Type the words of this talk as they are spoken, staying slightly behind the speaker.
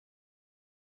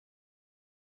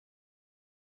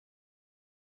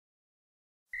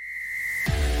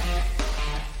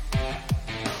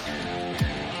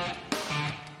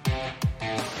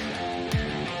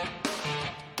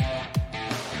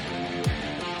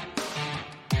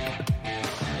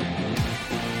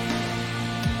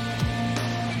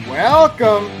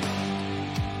Welcome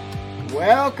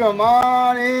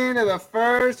on into the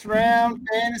First Round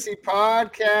Fantasy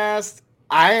Podcast.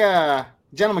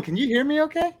 Gentlemen, can you hear me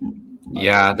okay?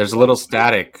 Yeah, there's a little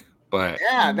static, but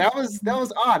yeah, that was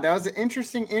odd. That was an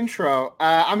interesting intro.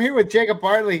 I'm here with Jacob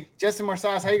Bartley, Justin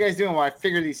Marsales. How you guys doing while I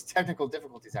figure these technical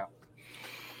difficulties out?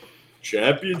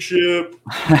 Championship.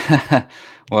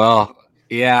 Well,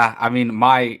 yeah, I mean,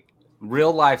 my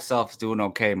real life self is doing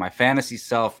okay. My fantasy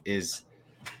self is,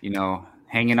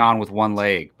 hanging on with one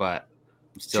leg, but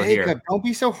I'm still Jacob, here. Don't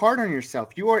be so hard on yourself.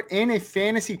 You are in a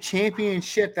fantasy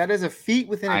championship. That is a feat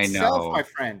within itself, my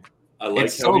friend. I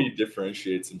like how he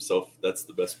differentiates himself. That's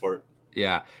the best part.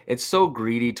 Yeah, it's so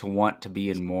greedy to want to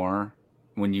be in more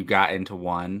when you got into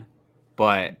one,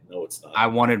 but no, it's not. I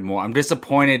wanted more. I'm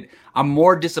disappointed. I'm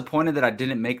more disappointed that I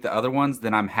didn't make the other ones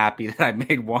than I'm happy that I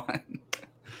made one.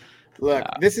 Look,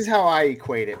 this is how I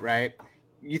equate it, right?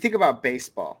 You think about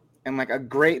baseball, and like a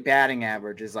great batting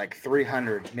average is like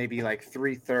 300, maybe like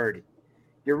 330.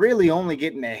 You're really only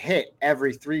getting a hit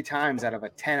every 3 times out of a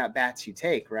 10 at-bats you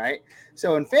take, right?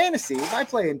 So in fantasy, if I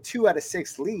play in 2 out of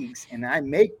 6 leagues and I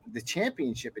make the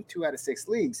championship in 2 out of 6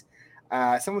 leagues,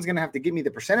 someone's going to have to give me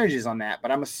the percentages on that,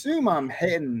 but I'm assuming I'm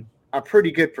hitting a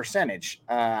pretty good percentage.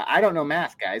 I don't know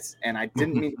math, guys, and I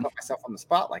didn't mean to put myself on the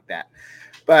spot like that.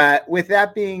 But with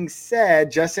that being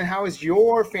said, Justin, how is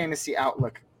your fantasy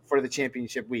outlook for the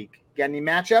championship week? Got any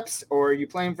matchups, or are you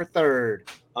playing for third?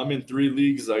 I'm in 3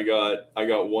 leagues. I got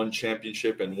 1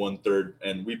 championship and 1 third,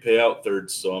 and we pay out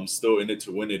thirds, so I'm still in it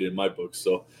to win it in my book.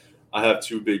 So I have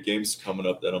 2 big games coming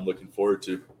up that I'm looking forward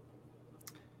to.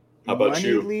 How about Money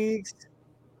you? Leagues.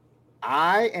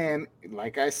 I am,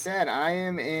 like I said, I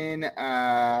am in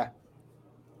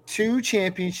 2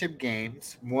 championship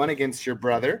games, one against your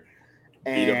brother,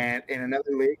 and in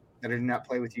another league that I did not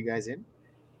play with you guys in.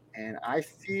 And I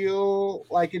feel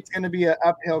like it's going to be an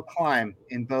uphill climb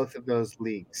in both of those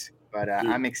leagues. But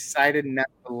I'm excited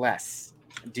nonetheless.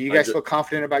 Do you guys feel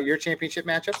confident about your championship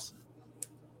matchups?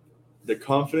 The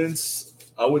confidence,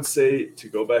 I would say, to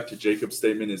go back to Jacob's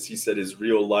statement, is he said his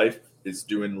real life is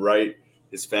doing right,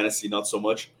 his fantasy not so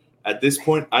much. At this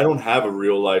point, I don't have a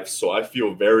real life, so I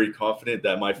feel very confident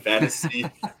that my fantasy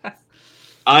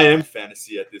 – I am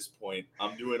fantasy at this point.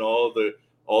 I'm doing all the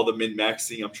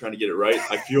min-maxing. I'm trying to get it right.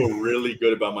 I feel really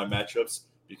good about my matchups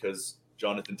because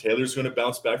Jonathan Taylor's going to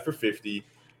bounce back for 50,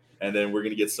 and then we're going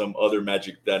to get some other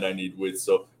magic that I need with.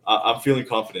 So I'm feeling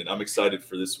confident. I'm excited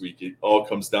for this week. It all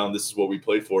comes down. This is what we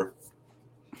play for.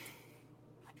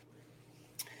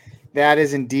 That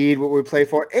is indeed what we play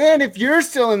for. And if you're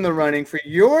still in the running for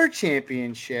your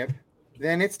championship,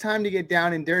 then it's time to get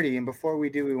down and dirty. And before we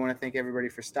do, we want to thank everybody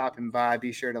for stopping by.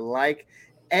 Be sure to like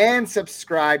and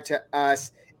subscribe to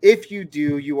us. If you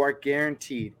do, you are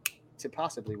guaranteed to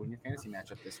possibly win your fantasy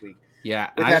matchup this week. Yeah,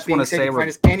 With I just want to say, you can find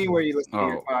us anywhere you listen to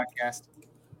your podcast.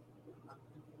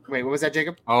 Wait, what was that,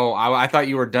 Jacob? Oh, I thought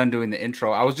you were done doing the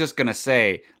intro. I was just gonna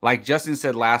say, like Justin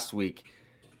said last week,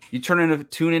 you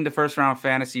tune into First Round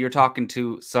Fantasy. You're talking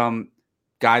to some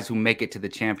guys who make it to the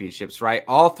championships, right?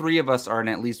 All 3 of us are in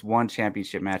at least one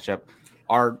championship matchup.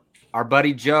 Our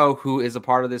buddy Joe, who is a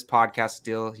part of this podcast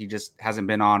still, he just hasn't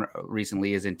been on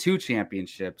recently, is in 2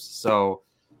 championships. So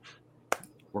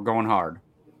we're going hard.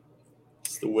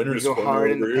 It's the winner's corner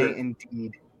hard in the paint,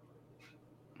 indeed.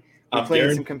 We're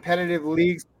playing some competitive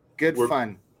leagues. Good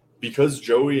fun. Because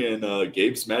Joey and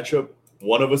Gabe's matchup,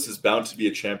 one of us is bound to be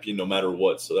a champion no matter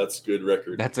what. So that's a good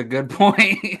record. That's a good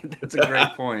point. That's a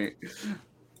great point.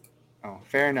 Oh,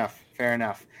 fair enough.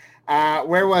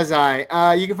 Where was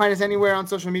I? You can find us anywhere on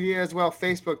social media as well.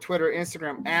 Facebook, Twitter,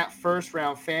 Instagram, at First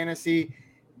Round Fantasy.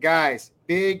 Guys,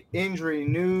 big injury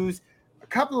news. A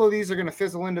couple of these are going to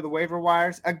fizzle into the waiver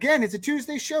wires. Again, it's a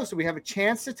Tuesday show, so we have a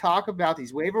chance to talk about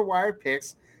these waiver wire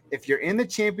picks. If you're in the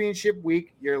championship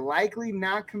week, you're likely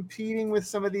not competing with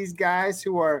some of these guys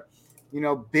who are,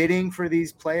 bidding for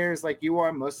these players like you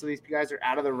are. Most of these guys are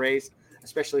out of the race,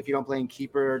 especially if you don't play in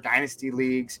keeper or dynasty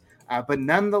leagues. But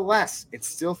nonetheless, it's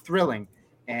still thrilling.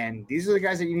 And these are the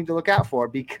guys that you need to look out for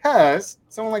because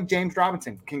someone like James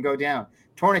Robinson can go down.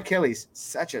 Torn Achilles,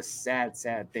 such a sad,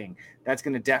 sad thing. That's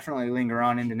going to definitely linger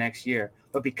on into next year.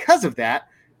 But because of that,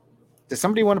 does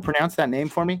somebody want to pronounce that name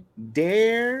for me?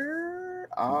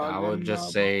 I would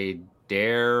just say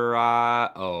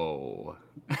Darrow.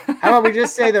 How about we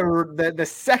just say the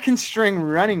second string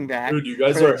running back? Dude, you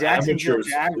guys are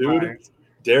amateurs,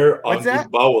 dude. What's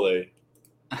that?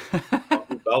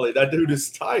 That dude is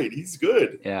tight. He's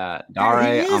good. Yeah,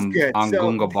 Dare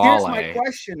Angungabale. So here's my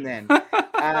question then.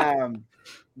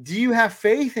 Do you have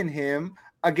faith in him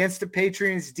against the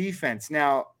Patriots defense?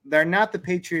 Now, they're not the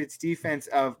Patriots defense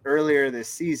of earlier this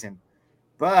season,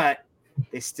 but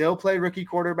they still play rookie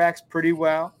quarterbacks pretty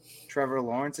well. Trevor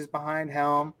Lawrence is behind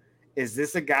helm. Is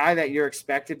this a guy that you're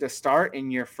expected to start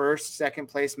in your first, second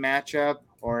place matchup,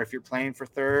 or if you're playing for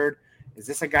third? Is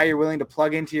this a guy you're willing to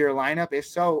plug into your lineup? If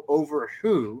so, over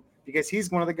who? Because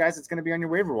he's one of the guys that's going to be on your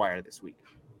waiver wire this week.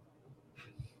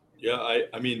 Yeah,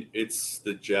 I mean, it's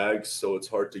the Jags, so it's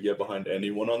hard to get behind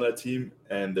anyone on that team,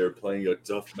 and they're playing a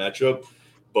tough matchup.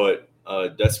 But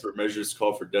desperate measures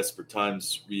call for desperate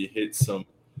times. We hit some.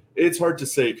 It's hard to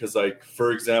say because, like,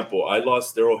 for example, I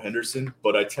lost Darrell Henderson,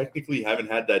 but I technically haven't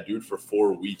had that dude for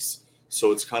 4 weeks.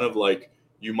 So it's kind of like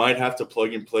you might have to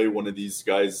plug and play one of these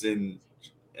guys in,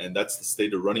 and that's the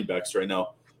state of running backs right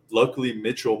now. Luckily,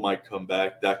 Mitchell might come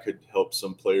back. That could help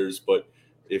some players, but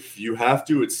if you have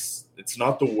to, it's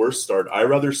not the worst start. I'd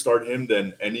rather start him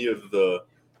than any of the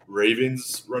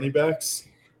Ravens running backs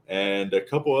and a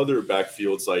couple other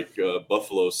backfields like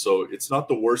Buffalo. So it's not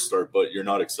the worst start, but you're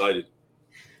not excited.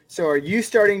 So are you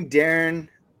starting Darren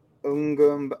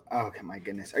Ungum? Oh, my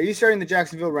goodness. Are you starting the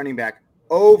Jacksonville running back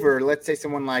over, let's say,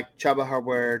 someone like Chuba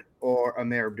Hubbard or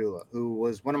Amir Abdullah, who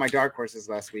was one of my dark horses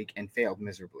last week and failed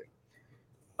miserably?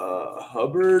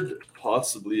 Hubbard,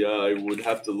 possibly. I would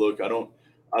have to look. I don't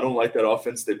like that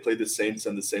offense. They play the Saints,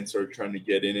 and the Saints are trying to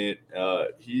get in it.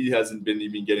 He hasn't been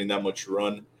even getting that much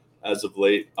run as of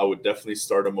late. I would definitely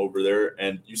start him over there.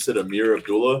 And you said Amir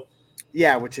Abdullah?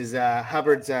 Yeah, which is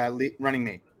Hubbard's running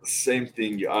mate. Same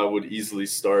thing. I would easily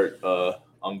start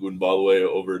Angun Balwe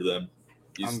over them.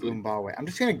 Angun Balwe. I'm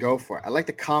just going to go for it. I like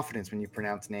the confidence when you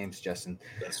pronounce names, Justin.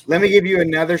 That's Let me give you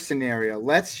another scenario.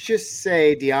 Let's just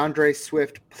say DeAndre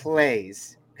Swift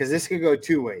plays, because this could go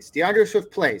two ways. DeAndre Swift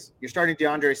plays. You're starting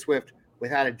DeAndre Swift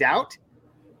without a doubt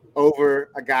over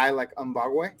a guy like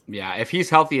Mbagwe. Yeah, if he's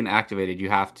healthy and activated, you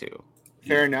have to.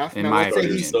 Fair enough. In now, my let's say he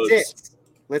opinion. sits.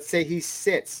 Let's say he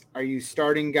sits. Are you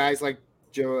starting guys like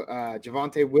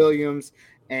Javonte Williams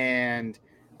and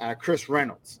Chris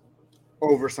Reynolds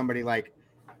over somebody like?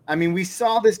 I mean, we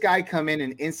saw this guy come in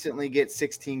and instantly get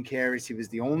 16 carries. He was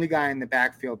the only guy in the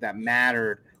backfield that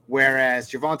mattered, whereas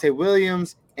Javonte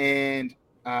Williams and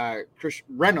Chris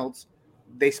Reynolds,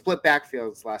 they split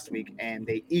backfields last week, and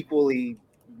they equally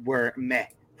were meh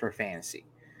for fantasy.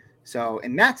 So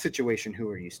in that situation, who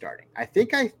are you starting? I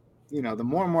think the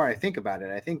more and more I think about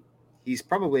it, I think he's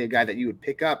probably a guy that you would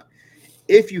pick up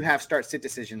if you have start-sit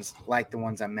decisions like the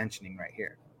ones I'm mentioning right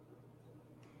here.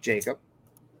 Jacob?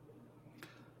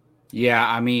 Yeah,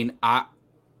 I mean,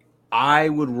 I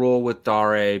would roll with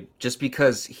Dare just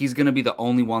because he's going to be the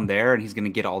only one there and he's going to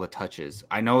get all the touches.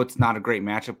 I know it's not a great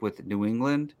matchup with New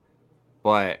England,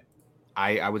 but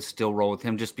I would still roll with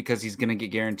him just because he's going to get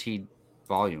guaranteed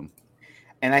volume.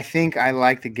 And I think I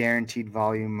like the guaranteed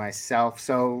volume myself.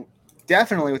 So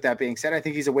definitely with that being said, I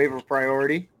think he's a waiver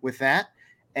priority with that.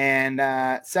 And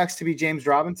sucks to be James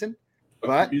Robinson,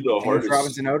 but James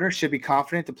Robinson owners should be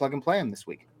confident to plug and play him this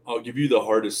week. I'll give you the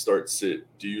hardest start sit.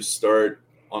 Do you start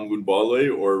Angun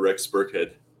Balwe or Rex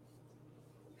Burkhead?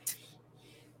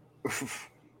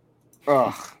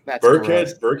 That's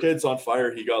Burkhead's on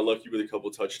fire. He got lucky with a couple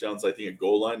touchdowns, I think, at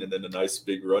goal line, and then a nice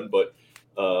big run. But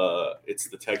it's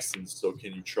the Texans, so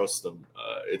can you trust them?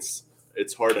 It's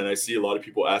hard, and I see a lot of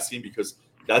people asking because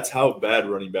that's how bad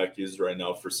running back is right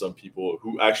now for some people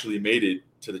who actually made it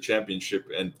to the championship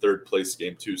and third place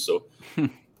game too. So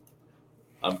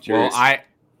I'm curious. Well,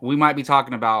 we might be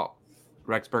talking about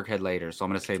Rex Burkhead later, so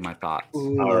I'm going to save my thoughts.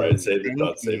 Ooh, all right, save your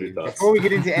thoughts. Before we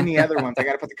get into any other ones, I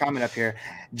got to put the comment up here.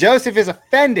 Joseph is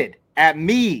offended at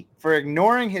me for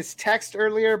ignoring his text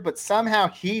earlier, but somehow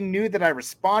he knew that I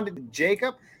responded to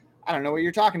Jacob. I don't know what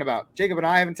you're talking about. Jacob and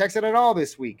I haven't texted at all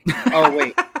this week. Oh,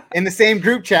 wait. In the same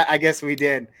group chat, I guess we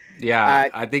did. Yeah,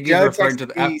 I think he's referring to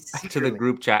the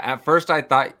group chat. At first, I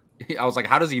was like,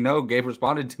 how does he know Gabe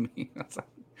responded to me?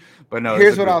 But no.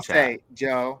 Here's what I'll say,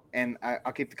 Joe, and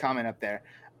I'll keep the comment up there.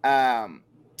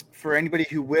 For anybody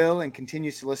who will and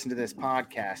continues to listen to this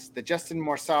podcast, the Justin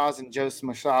Morsaz and Joe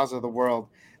Morsaz of the world,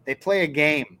 they play a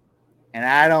game, and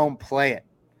I don't play it.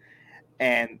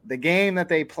 And the game that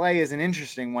they play is an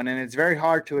interesting one, and it's very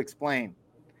hard to explain.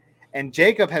 And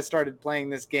Jacob has started playing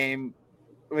this game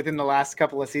within the last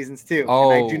couple of seasons too.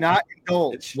 Oh, and I do not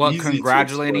indulge. Well,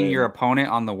 congratulating your opponent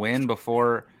on the win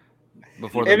before the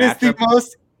matchup. It is the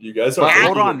most. You guys are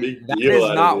hold on. That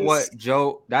is not what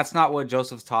Joe. That's not what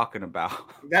Joseph's talking about.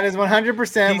 That is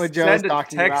 100% what Joe's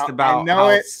talking about. I know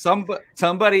it.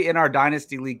 Somebody in our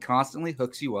dynasty league constantly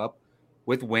hooks you up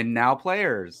with win now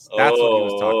players. That's what he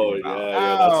was talking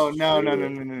about.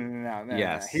 No.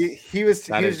 Yes, he was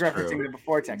referencing the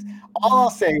before text. All I'll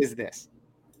say is this: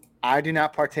 I do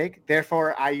not partake.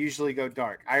 Therefore, I usually go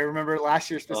dark. I remember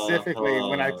last year specifically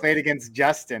when I played against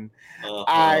Justin.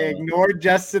 I ignored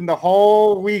Justin the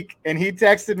whole week, and he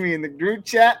texted me in the group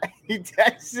chat. He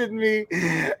texted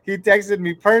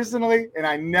me personally, and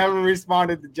I never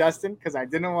responded to Justin because I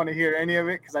didn't want to hear any of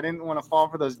it because I didn't want to fall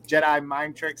for those Jedi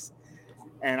mind tricks.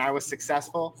 And I was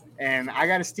successful, and I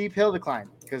got a steep hill to climb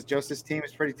because Joseph's team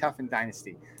is pretty tough in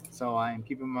Dynasty. So I am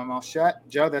keeping my mouth shut.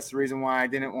 Joe, that's the reason why I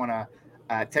didn't want to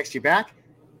text you back.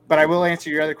 But I will answer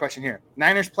your other question here.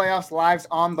 Niners playoffs lives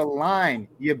on the line.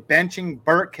 You benching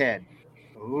Burkhead.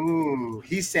 Ooh,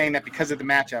 he's saying that because of the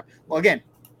matchup. Well, again,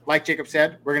 like Jacob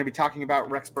said, we're going to be talking about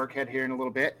Rex Burkhead here in a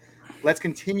little bit. Let's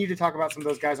continue to talk about some of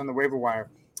those guys on the waiver wire.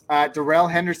 Darrell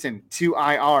Henderson to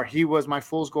IR. He was my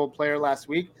Fool's Gold player last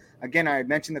week. Again, I had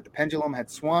mentioned that the pendulum had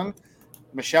swung.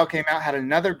 Michelle came out, had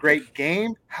another great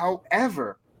game.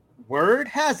 However, word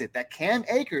has it that Cam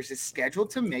Akers is scheduled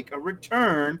to make a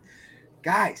return.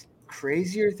 Guys,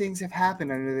 crazier things have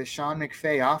happened under the Sean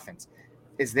McVay offense.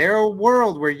 Is there a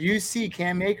world where you see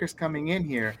Cam Akers coming in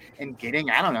here and getting,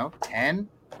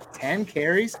 10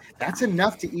 carries? That's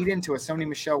enough to eat into a Sony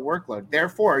Michel workload.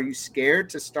 Therefore, are you scared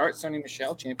to start Sony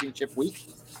Michel championship week?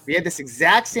 We had this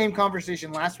exact same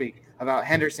conversation last week about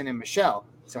Henderson and Michel.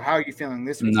 So how are you feeling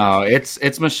this week? No,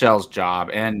 it's Michel's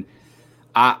job. And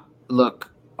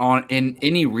look, in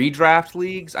any redraft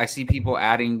leagues, I see people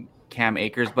adding Cam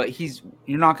Akers, but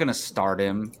you're not going to start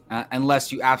him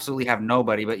unless you absolutely have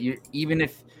nobody. But even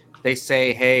if they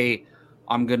say, hey,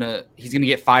 he's gonna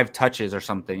get 5 touches or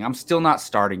something, I'm still not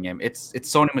starting him. It's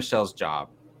Sony Michel's job,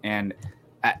 and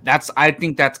I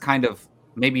think that's kind of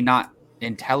maybe not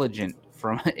intelligent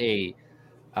from a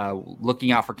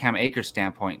looking out for Cam Akers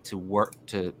standpoint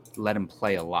to let him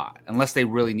play a lot unless they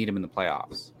really need him in the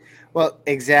playoffs. Well,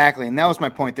 exactly, and that was my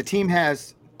point. The team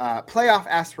has playoff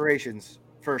aspirations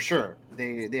for sure.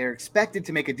 They're expected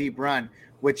to make a deep run,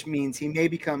 which means he may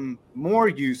become more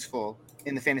useful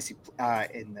in the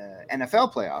in the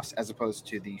NFL playoffs as opposed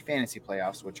to the fantasy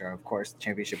playoffs, which are of course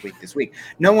championship week this week.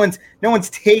 No one's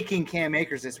taking Cam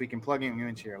Akers this week and plugging him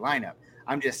into your lineup.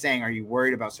 I'm just saying, are you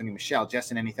worried about Sony Michel?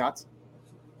 Justin, any thoughts?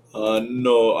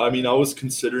 No, I mean, I was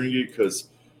considering it because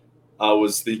I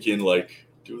was thinking, like,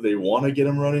 do they want to get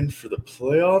him running for the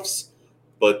playoffs?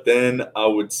 But then I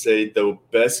would say the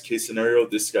best case scenario,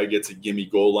 this guy gets a gimme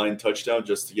goal line touchdown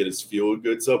just to get his field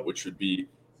goods up, which would be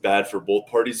bad for both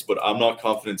parties. But I'm not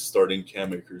confident starting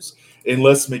Cam Akers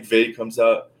unless McVay comes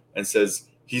out and says,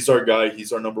 he's our guy,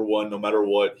 he's our number one, no matter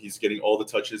what, he's getting all the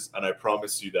touches, and I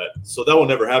promise you that. So that will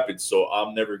never happen. So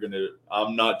I'm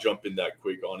not jumping that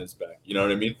quick on his back. You know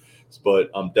what I mean? But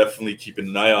I'm definitely keeping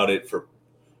an eye on it for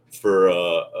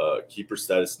keeper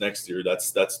status next year.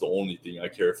 That's the only thing I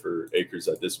care for Akers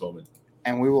at this moment.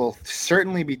 And we will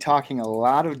certainly be talking a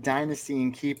lot of dynasty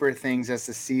and keeper things as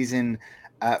the season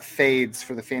fades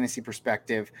for the fantasy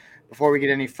perspective. Before we get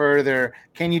any further,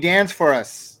 can you dance for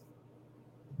us?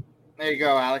 There you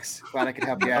go, Alex. Glad I could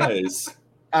help you out. Nice.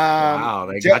 Wow,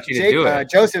 they got you to do it.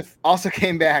 Joseph also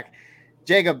came back.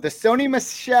 Jacob, the Sony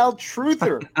Michel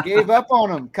truther gave up on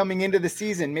him coming into the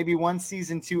season, maybe one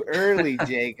season too early,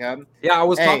 Jacob. Yeah, I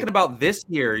was talking about this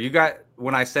year.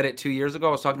 When I said it 2 years ago,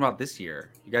 I was talking about this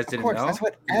year. You guys didn't know? That's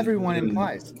what everyone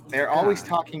implies. They're always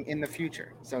talking in the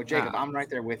future. So, Jacob, I'm right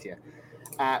there with you.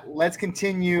 Let's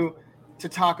continue to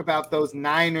talk about those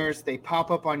Niners. They pop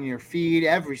up on your feed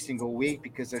every single week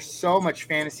because there's so much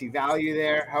fantasy value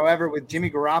there. However, with Jimmy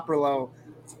Garoppolo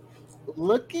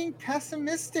looking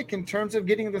pessimistic in terms of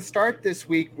getting the start this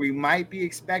week, we might be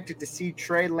expected to see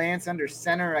Trey Lance under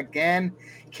center again.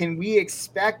 Can we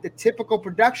expect the typical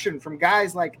production from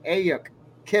guys like Ayuk,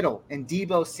 Kittle, and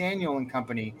Deebo Samuel and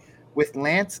company with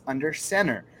Lance under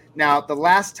center? Now, the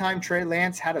last time Trey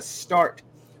Lance had a start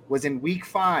was in week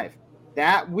 5.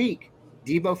 That week,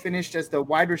 Deebo finished as the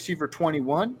wide receiver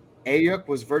 21. Ayuk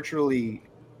was virtually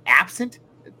absent,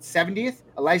 70th.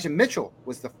 Elijah Mitchell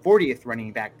was the 40th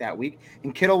running back that week,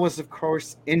 and Kittle was, of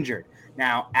course, injured.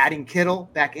 Now, adding Kittle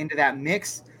back into that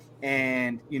mix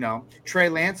and, Trey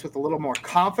Lance with a little more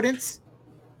confidence,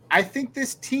 I think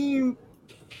this team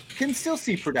can still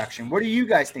see production. What are you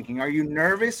guys thinking? Are you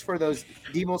nervous for those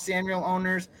Deebo Samuel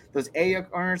owners, those Ayuk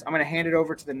owners? I'm going to hand it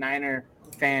over to the Niner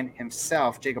fan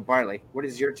himself, Jacob Bartley. What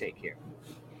is your take here?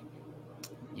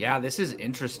 Yeah, this is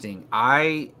interesting.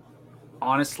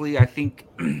 Honestly, I think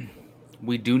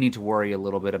we do need to worry a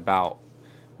little bit about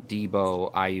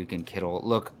Deebo, Ayuk, and Kittle.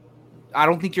 Look, I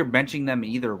don't think you're benching them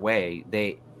either way.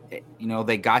 They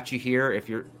got you here. If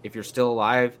you're still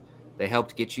alive, they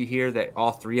helped get you here. That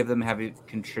all 3 of them have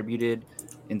contributed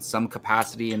in some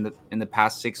capacity in the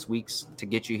past 6 weeks to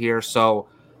get you here. So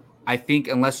I think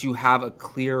unless you have a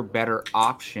clear, better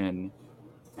option,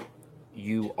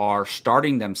 you are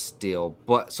starting them still.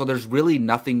 But so there's really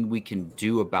nothing we can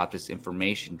do about this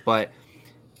information. But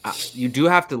you do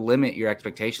have to limit your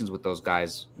expectations with those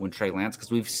guys when Trey Lance, because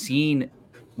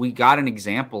we got an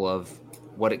example of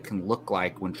what it can look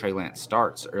like when Trey Lance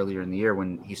starts earlier in the year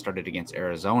when he started against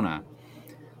Arizona.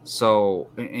 So,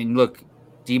 and look,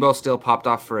 Debo still popped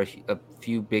off for a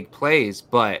few big plays,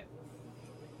 but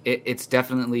it's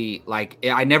definitely like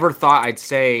I never thought I'd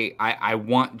say I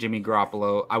want Jimmy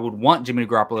Garoppolo. I would want Jimmy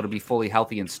Garoppolo to be fully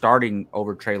healthy and starting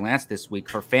over Trey Lance this week.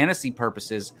 For fantasy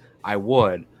purposes, I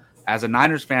would. As a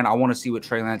Niners fan, I want to see what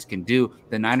Trey Lance can do.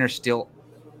 The Niners still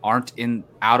aren't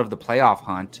out of the playoff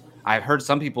hunt. I've heard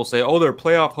some people say, "Oh, their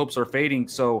playoff hopes are fading,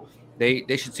 so they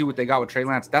should see what they got with Trey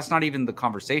Lance." That's not even the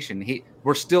conversation.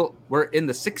 We're in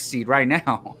the 6th seed right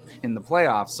now in the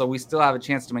playoffs, so we still have a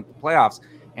chance to make the playoffs.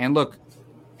 And look,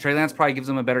 Trey Lance probably gives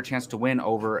them a better chance to win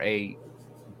over a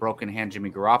broken hand Jimmy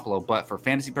Garoppolo. But for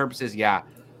fantasy purposes, yeah,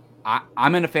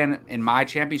 I'm in a fan in my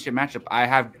championship matchup. I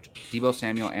have Debo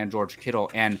Samuel and George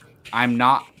Kittle, and I'm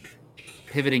not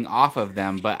pivoting off of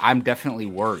them, but I'm definitely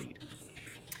worried.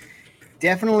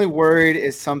 Definitely worried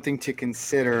is something to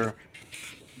consider.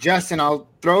 Justin, I'll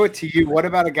throw it to you. What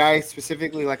about a guy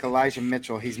specifically like Elijah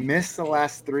Mitchell? He's missed the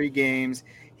last 3 games.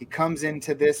 He comes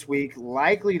into this week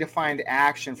likely to find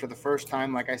action for the first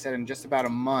time, like I said, in just about a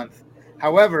month.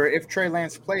 However, if Trey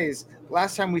Lance plays,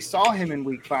 last time we saw him in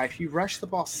week 5, he rushed the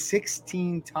ball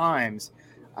 16 times,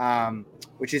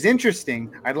 which is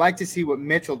interesting. I'd like to see what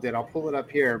Mitchell did. I'll pull it up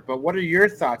here. But what are your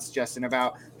thoughts, Justin,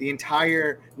 about the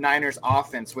entire Niners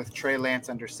offense with Trey Lance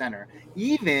under center?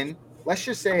 Even let's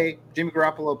just say Jimmy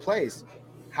Garoppolo plays.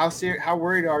 How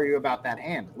worried are you about that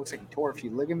hand? It looks like he tore a few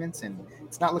ligaments, and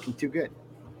it's not looking too good.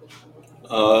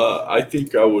 I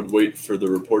think I would wait for the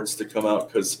reports to come out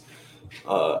because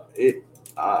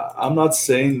I'm not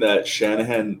saying that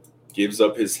Shanahan gives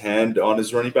up his hand on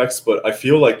his running backs, but I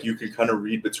feel like you can kind of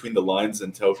read between the lines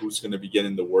and tell who's going to be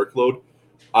getting the workload.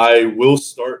 I will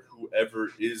start whoever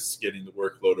is getting the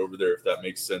workload over there, if that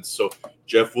makes sense. So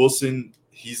Jeff Wilson,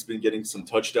 he's been getting some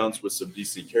touchdowns with some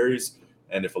decent carries.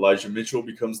 And if Elijah Mitchell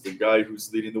becomes the guy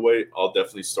who's leading the way, I'll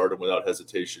definitely start him without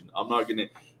hesitation. I'm not going to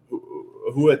 –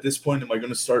 who at this point am I going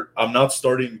to start? I'm not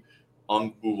starting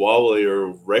on Buwale or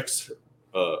Rex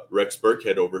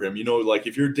Burkhead over him. You know, like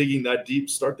if you're digging that deep,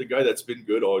 start the guy that's been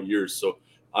good all year. So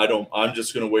I'm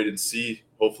just going to wait and see.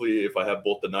 Hopefully, if I have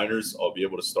both the Niners, I'll be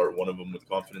able to start one of them with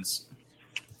confidence.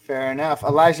 Fair enough.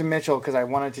 Elijah Mitchell, because I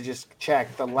wanted to just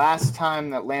check. The last time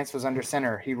that Lance was under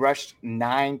center, he rushed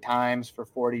 9 times for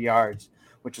 40 yards,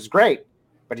 which was great,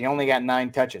 but he only got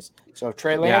 9 touches. So if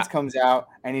Trey Lance comes out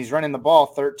and he's running the ball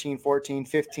 13, 14,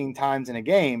 15 times in a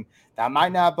game, that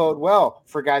might not bode well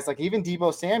for guys like even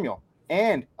Debo Samuel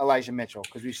and Elijah Mitchell,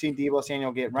 because we've seen Debo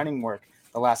Samuel get running work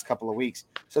the last couple of weeks.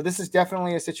 So this is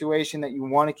definitely a situation that you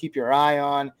want to keep your eye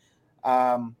on.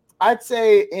 I'd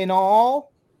say in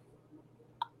all,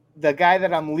 the guy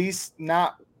that I'm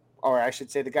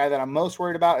the guy that I'm most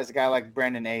worried about is a guy like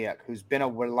Brandon Ayuk, who's been a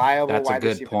reliable wide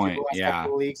receiver for the last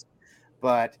couple of weeks.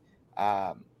 But,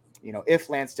 if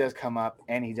Lance does come up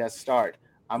and he does start,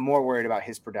 I'm more worried about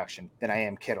his production than I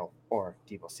am Kittle or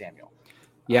Debo Samuel.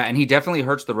 Yeah, and he definitely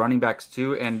hurts the running backs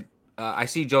too. And I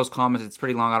see Joe's comments. It's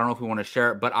pretty long. I don't know if we want to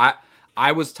share it, but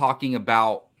I was talking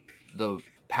about the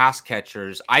pass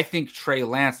catchers. I think Trey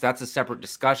Lance, that's a separate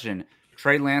discussion.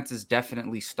 Trey Lance is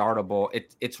definitely startable.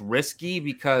 It's risky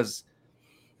because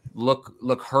look,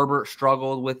 Herbert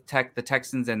struggled with the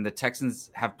Texans, and the Texans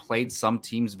have played some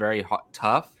teams very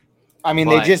tough. I mean,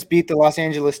 they just beat the Los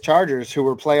Angeles Chargers, who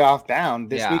were playoff bound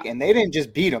this week, and they didn't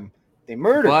just beat them; they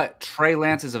murdered. But Trey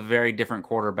Lance is a very different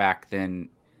quarterback than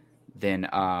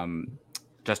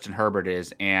Justin Herbert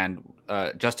is, and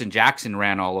Justin Jackson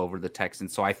ran all over the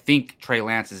Texans. So I think Trey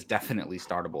Lance is definitely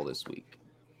startable this week.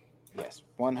 Yes,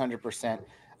 100%.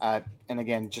 And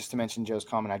again, just to mention Joe's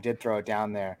comment, I did throw it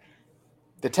down there.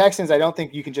 The Texans, I don't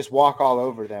think you can just walk all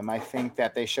over them. I think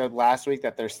that they showed last week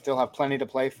that they still have plenty to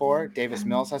play for. Davis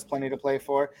Mills has plenty to play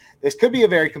for. This could be a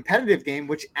very competitive game,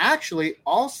 which actually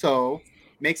also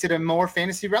makes it a more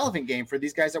fantasy relevant game for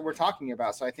these guys that we're talking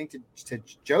about. So I think to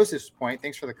Joseph's point,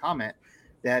 thanks for the comment,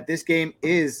 that this game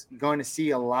is going to see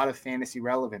a lot of fantasy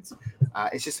relevance.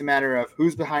 It's just a matter of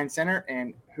who's behind center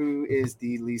and who is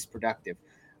the least productive.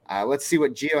 Let's see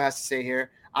what Gio has to say here.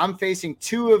 I'm facing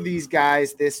 2 of these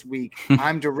guys this week.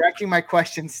 I'm directing my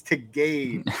questions to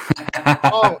Gabe.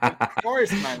 Oh, of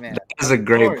course, my man. That's a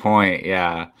great point.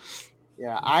 Yeah.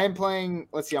 Yeah, I'm playing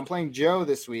Joe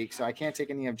this week, so I can't take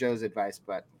any of Joe's advice,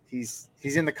 but he's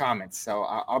in the comments, so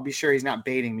I'll be sure he's not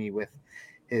baiting me with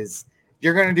his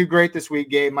You're going to do great this week,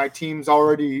 Gabe. My team's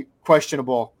already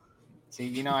questionable.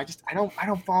 See, I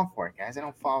don't fall for it, guys. I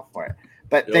don't fall for it.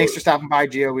 But thanks for stopping by,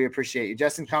 Gio. We appreciate you.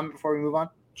 Justin, comment before we move on.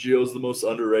 Gio's the most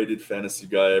underrated fantasy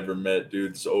guy I ever met,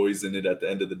 dude. He's always in it at the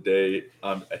end of the day.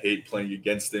 I hate playing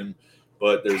against him,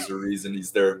 but there's a reason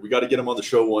he's there. We got to get him on the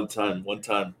show one time.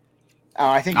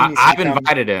 I think I've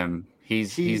invited him.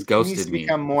 He's ghosted needs to me.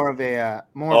 become more of a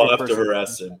I'll have to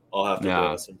harass him.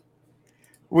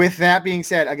 With that being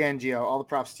said, again, Gio, all the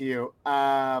props to you.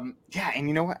 And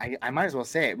you know what? I might as well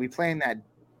say it. We play in that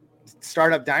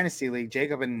startup dynasty league.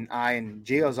 Jacob and I, and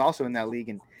Gio's also in that league,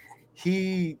 and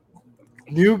he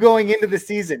knew going into the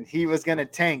season he was going to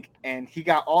tank, and he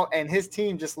got and his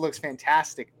team just looks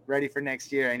fantastic, ready for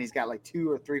next year, and he's got like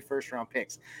 2 or 3 first-round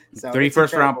picks. So 3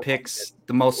 first-round picks,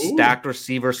 the most stacked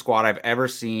receiver squad I've ever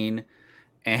seen.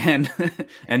 And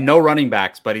no running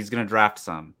backs, but he's going to draft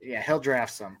some. Yeah, he'll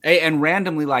draft some. Hey, and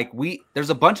randomly,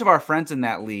 there's a bunch of our friends in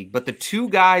that league, but the 2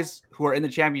 guys who are in the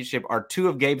championship are 2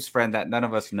 of Gabe's friends that none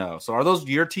of us know. So are those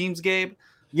your teams, Gabe?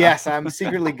 Yes, I'm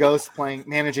secretly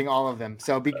managing all of them.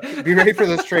 So be ready for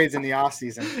those trades in the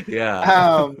offseason.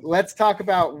 Yeah. Let's talk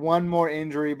about one more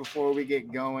injury before we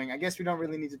get going. I guess we don't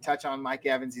really need to touch on Mike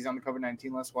Evans. He's on the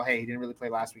COVID-19 list. Well, hey, he didn't really play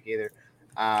last week either.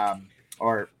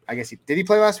 Or I guess did he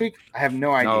play last week? I have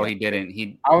no idea. No, he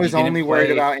didn't. I was only worried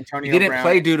about Antonio Brown. He didn't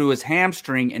play due to his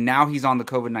hamstring, and now he's on the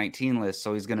COVID-19 list,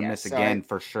 so he's going to miss again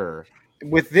for sure.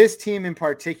 With this team in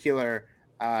particular,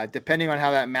 depending on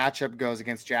how that matchup goes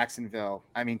against Jacksonville,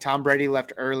 I mean, Tom Brady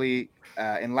left early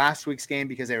in last week's game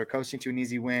because they were coasting to an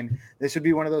easy win. This would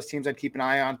be one of those teams I'd keep an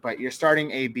eye on, but you're starting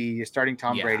AB, you're starting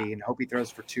Tom Brady, and hope he throws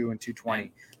for 2 and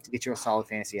 220. To get you a solid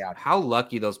fantasy out. How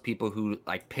lucky those people who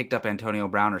picked up Antonio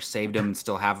Brown or saved him and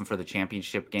still have him for the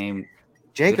championship game.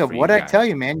 Jacob, what I tell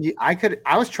you, man, I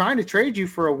was trying to trade you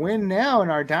for a win now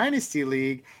in our dynasty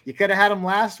league. You could have had him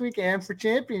last week and for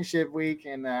championship week,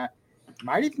 and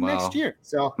might even next year.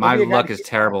 So my luck is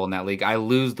terrible in that league. I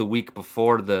lose the week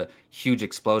before the huge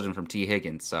explosion from T.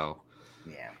 Higgins. So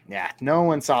yeah, no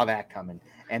one saw that coming.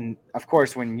 And of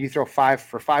course, when you throw 5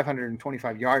 for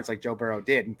 525 yards like Joe Burrow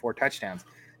did and 4 touchdowns.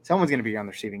 Someone's going to be on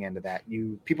the receiving end of that.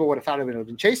 People would have thought it would have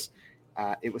been Chase.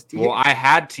 It was T. Well, Higgins. I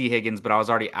had T. Higgins, but I was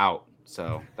already out,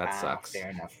 so that sucks. Fair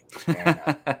enough.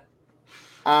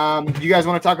 You guys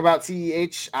want to talk about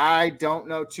CEH? I don't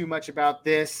know too much about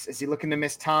this. Is he looking to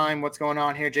miss time? What's going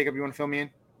on here, Jacob? You want to fill me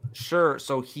in? Sure.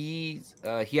 So he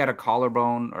had a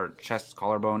collarbone or chest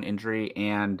collarbone injury,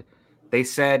 and they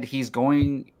said it's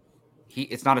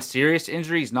not a serious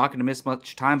injury. He's not going to miss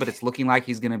much time, but it's looking like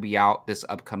he's going to be out this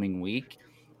upcoming week.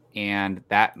 And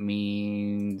that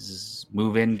means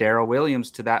move in Darrell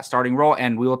Williams to that starting role.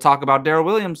 And we will talk about Darrell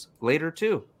Williams later,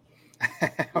 too.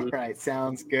 All right.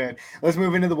 Sounds good. Let's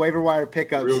move into the waiver wire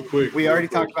pickups. Real quick. We already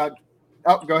talked about –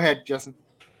 oh, go ahead, Justin.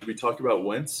 Did we talk about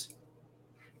Wentz?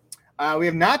 We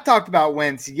have not talked about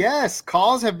Wentz. Yes,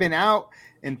 calls have been out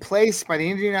and placed by the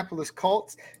Indianapolis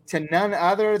Colts to none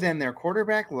other than their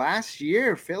quarterback last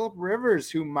year, Phillip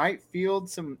Rivers, who might field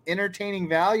some entertaining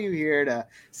value here to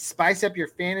spice up your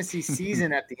fantasy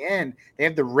season at the end. They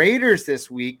have the Raiders this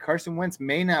week. Carson Wentz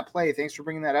may not play. Thanks for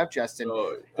bringing that up, Justin.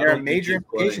 There are major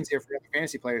implications here for other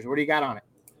fantasy players. What do you got on it?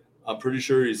 I'm pretty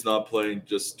sure he's not playing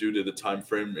just due to the time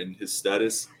frame and his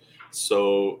status.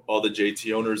 So all the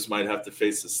JT owners might have to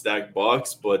face a stacked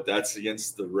box, but that's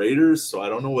against the Raiders. So I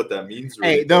don't know what that means.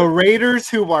 Really. Hey, the Raiders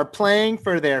who are playing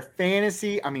for their for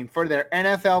their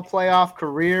NFL playoff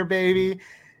career, baby,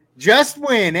 just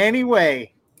win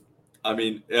anyway. I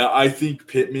mean, I think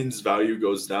Pittman's value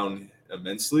goes down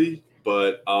immensely,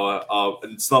 but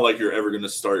it's not like you're ever going to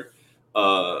start.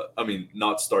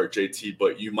 Not start JT,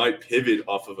 but you might pivot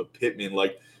off of a Pittman,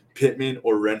 like Pittman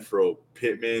or Renfro,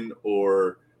 Pittman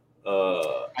or.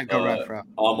 I go Renfro.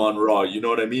 Amon-Ra, you know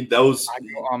what I mean?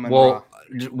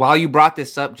 While you brought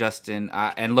this up, Justin,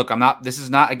 and look, this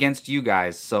is not against you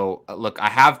guys. So look, I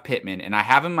have Pittman and I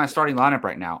have him in my starting lineup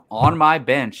right now. On my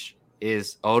bench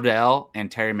is Odell and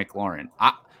Terry McLaurin.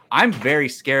 I'm very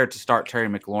scared to start Terry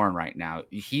McLaurin right now.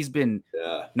 He's been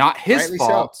not his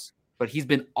fault, but he's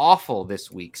been awful this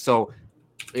week. So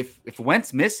if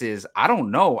Wentz misses, I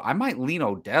don't know. I might lean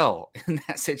Odell in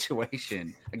that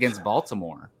situation against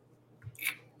Baltimore.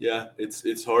 Yeah,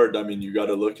 it's hard. I mean, you got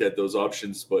to look at those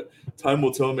options, but time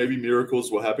will tell. Maybe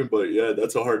miracles will happen, but yeah,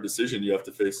 that's a hard decision you have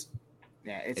to face.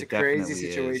 Yeah, it's a crazy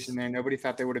situation there. Nobody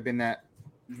thought they would have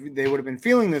been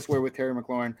feeling this way with Terry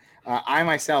McLaurin. I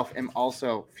myself am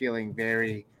also feeling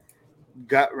very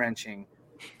gut-wrenching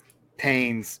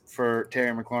pains for Terry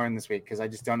McLaurin this week because I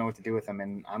just don't know what to do with him,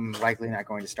 and I'm likely not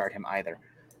going to start him either.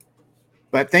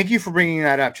 But thank you for bringing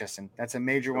that up, Justin. That's a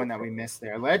major one that we missed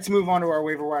there. Let's move on to our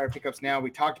waiver wire pickups now. We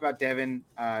talked about Devin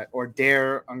or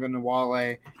Dare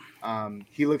Unganawale.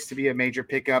 He looks to be a major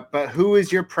pickup. But who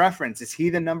is your preference? Is he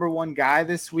the number one guy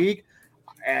this week?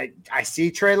 I see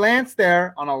Trey Lance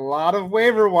there on a lot of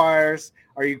waiver wires.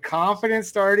 Are you confident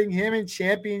starting him in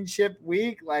championship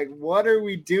week? Like, what are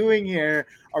we doing here?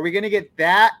 Are we going to get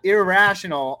that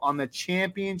irrational on the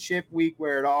championship week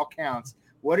where it all counts?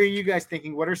 What are you guys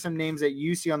thinking? What are some names that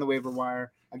you see on the waiver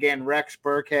wire? Again, Rex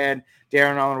Burkhead,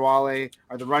 Darren Olawale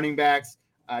are the running backs.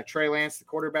 Trey Lance, the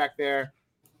quarterback there.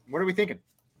 What are we thinking?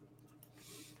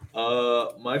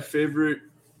 My favorite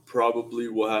probably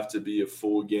will have to be a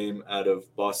full game out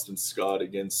of Boston Scott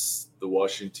against the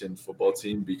Washington football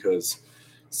team because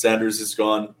Sanders is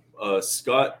gone.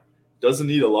 Scott doesn't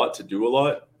need a lot to do a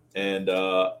lot, and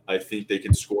I think they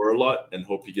can score a lot and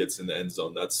hope he gets in the end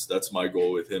zone. That's my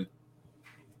goal with him.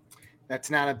 That's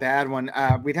not a bad one.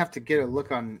 We'd have to get a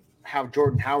look on how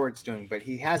Jordan Howard's doing, but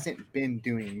he hasn't been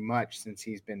doing much since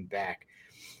he's been back.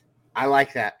 I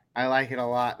like that. I like it a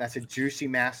lot. That's a juicy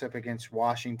matchup against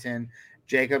Washington.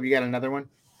 Jacob, you got another one?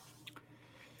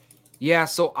 Yeah,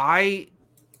 so I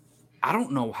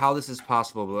don't know how this is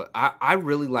possible, but I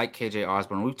really like KJ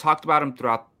Osborne. We've talked about him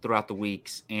throughout the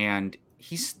weeks, and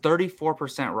he's 34%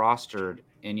 rostered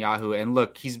in Yahoo. And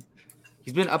look, he's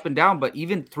been up and down, but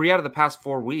even 3 out of the past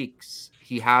 4 weeks,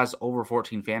 he has over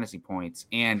 14 fantasy points.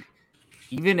 And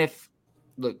even if,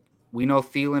 look, we know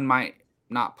Thielen might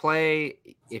not play.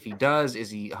 If he does, is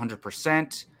he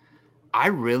 100%? I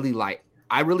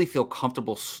really feel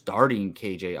comfortable starting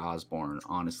KJ Osborne,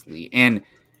 honestly. And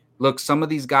look, some of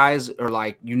these guys are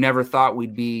like you never thought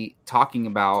we'd be talking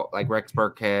about, like Rex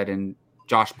Burkhead and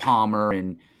Josh Palmer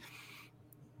and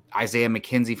Isaiah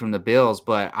McKenzie from the Bills.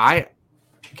 But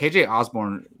KJ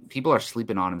Osborne, people are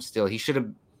sleeping on him still. He should have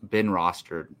been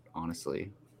rostered,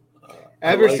 honestly.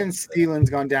 Ever since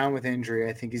Thielen's gone down with injury,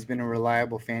 I think he's been a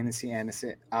reliable fantasy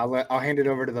asset. I'll hand it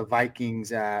over to the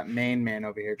Vikings main man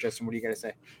over here. Justin, what do you got to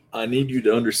say? I need you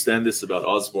to understand this about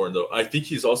Osborne, though. I think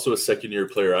he's also a second-year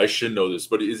player. I should know this,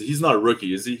 but he's not a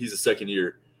rookie, is he? He's a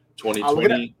second-year,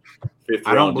 2020, fifth round.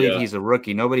 I don't believe he's a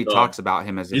rookie. Nobody talks about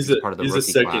him as if he's part of the rookie class.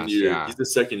 He's a second year. Yeah. He's the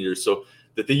second year. So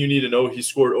the thing you need to know, he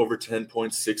scored over 10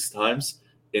 points 6 times.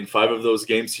 In 5 of those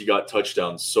games, he got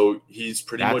touchdowns. So he's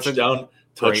pretty much down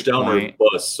touchdown or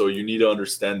bust. So you need to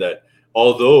understand that.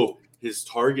 Although his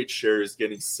target share is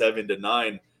getting 7 to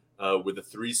 9 with a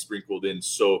 3 sprinkled in.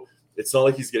 So it's not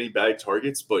like he's getting bad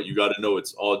targets, but you got to know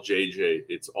it's all JJ.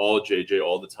 It's all JJ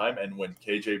all the time. And when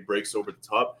KJ breaks over the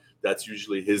top, that's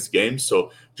usually his game.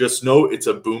 So just know it's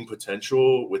a boom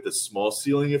potential with a small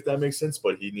ceiling, if that makes sense,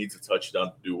 but he needs a touchdown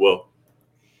to do well.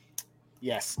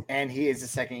 Yes, and he is a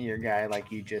second-year guy,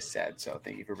 like you just said. So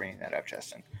thank you for bringing that up,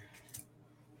 Justin.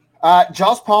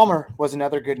 Josh Palmer was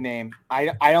another good name.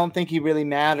 I don't think he really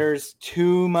matters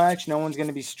too much. No one's going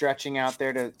to be stretching out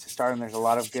there to start him. There's a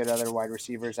lot of good other wide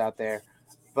receivers out there.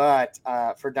 But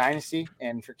for Dynasty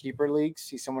and for Keeper Leagues,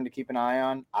 he's someone to keep an eye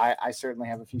on. I certainly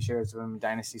have a few shares of him in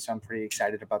Dynasty, so I'm pretty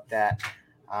excited about that.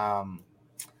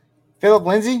 Philip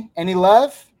Lindsay, any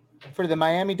love for the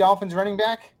Miami Dolphins running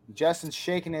back? Justin's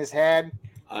shaking his head.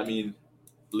 I mean,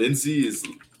 Lindsay is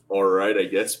all right, I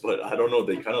guess, but I don't know.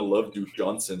 They kind of love Duke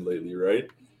Johnson lately, right?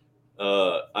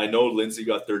 I know Lindsay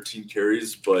got 13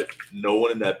 carries, but no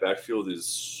one in that backfield is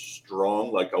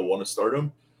strong. Like, I want to start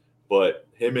him. But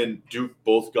him and Duke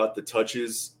both got the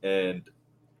touches, and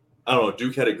I don't know.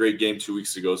 Duke had a great game 2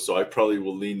 weeks ago, so I probably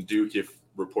will lean Duke if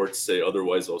reports say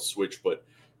otherwise. I'll switch, but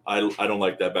I don't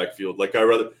like that backfield. Like,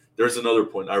 there's another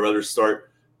point. I'd rather start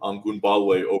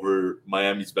Gunbalwe over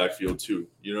Miami's backfield too.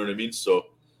 You know what I mean? So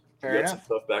fair enough.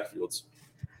 Some tough backfields.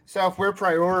 So if we're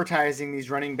prioritizing these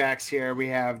running backs here, we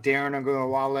have Darren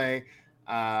Ungolawale.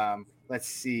 Let's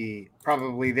see,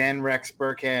 probably then Rex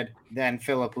Burkhead, then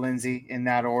Philip Lindsay in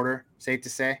that order. Safe to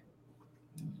say.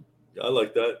 Yeah, I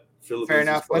like that. Fair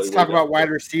enough. Let's talk about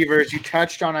wide receivers. You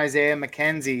touched on Isaiah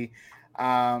McKenzie.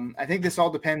 I think this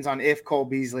all depends on if Cole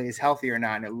Beasley is healthy or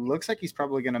not. And it looks like he's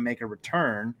probably going to make a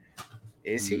return.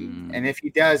 Is he? And if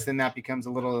he does, then that becomes a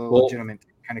little legitimate to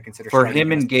kind of consider. For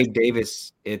him and Gabe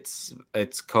Davis, it's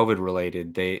COVID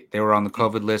related. They were on the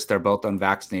COVID list. They're both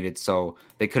unvaccinated, so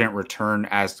they couldn't return.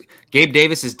 As Gabe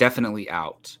Davis is definitely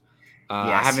out.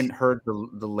 I haven't heard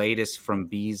the latest from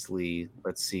Beasley.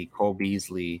 Let's see, Cole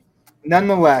Beasley.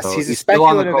 Nonetheless, so he's a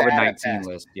speculative still on the COVID-19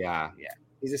 list. Yeah.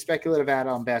 He's a speculative ad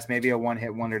on best, maybe a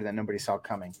one-hit wonder that nobody saw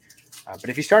coming. But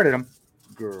if you started him,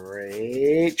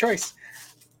 great choice.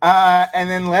 And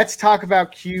then let's talk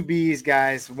about QBs,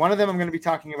 guys. One of them I'm going to be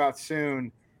talking about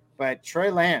soon. But Trey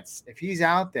Lance, if he's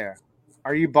out there,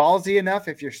 Are you ballsy enough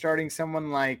if you're starting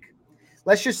someone like,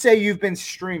 let's just say you've been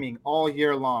streaming all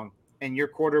year long and your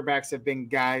quarterbacks have been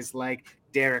guys like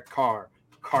Derek Carr,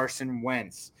 Carson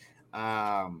Wentz,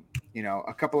 a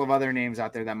couple of other names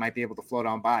out there that might be able to float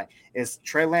on by. Is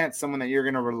Trey Lance someone that you're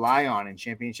going to rely on in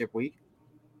championship week?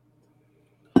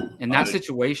 In that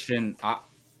situation, I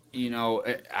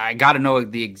got to know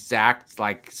the exact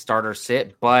starter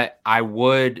sit, but I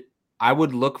would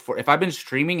look for, if I've been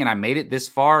streaming and I made it this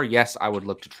far, yes, I would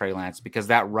look to Trey Lance because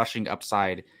that rushing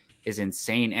upside is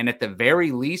insane. And at the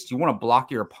very least, you want to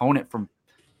block your opponent from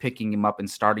picking him up and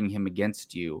starting him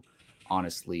against you,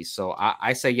 honestly. So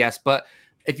I say yes, but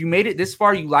if you made it this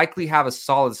far, you likely have a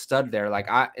solid stud there.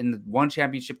 In the one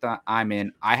championship that I'm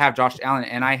in, I have Josh Allen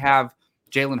and I have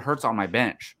Jalen Hurts on my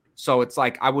bench. So it's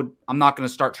like I'm not going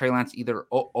to start Trey Lance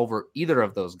over either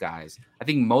of those guys. I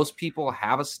think most people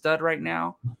have a stud right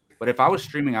now, but if I was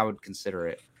streaming, I would consider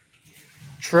it.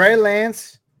 Trey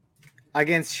Lance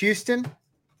against Houston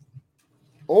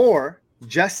or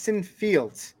Justin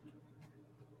Fields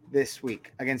this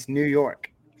week against New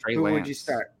York. Who would you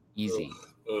start? Easy.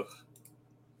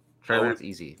 Trey Lance,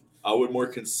 easy. I would more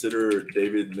consider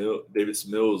Davis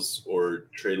Mills or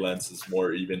Trey Lance is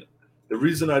more even. The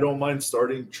reason I don't mind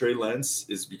starting Trey Lance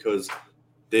is because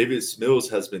Davis Mills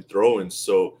has been throwing,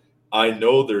 so I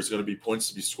know there's going to be points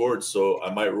to be scored, so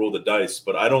I might roll the dice.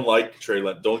 But I don't like Trey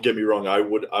Lance. Don't get me wrong. I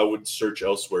would search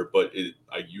elsewhere, but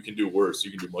you can do worse.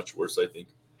 You can do much worse, I think.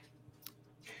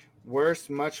 Worse,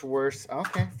 much worse.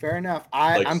 Okay, fair enough.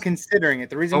 I'm considering it.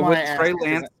 The reason why Trey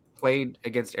Lance played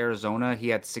against Arizona, he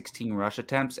had 16 rush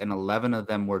attempts, and 11 of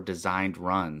them were designed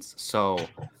runs. So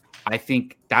I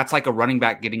think that's like a running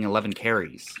back getting 11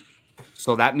 carries.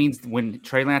 So that means when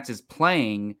Trey Lance is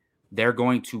playing, they're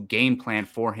going to game plan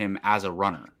for him as a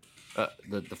runner.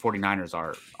 The 49ers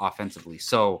are offensively.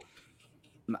 So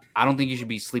I don't think you should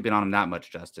be sleeping on him that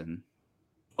much, Justin.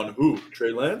 On who?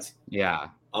 Trey Lance? Yeah.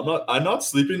 I'm not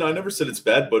sleeping. I never said it's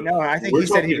bad, but no, I think he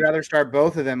said he'd rather start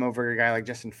both of them over a guy like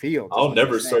Justin Fields. I'll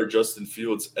never start Justin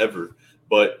Fields ever.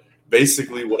 But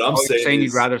basically what I'm saying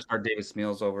is you'd rather start Davis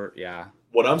Mills over, yeah.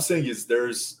 What I'm saying is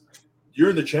you're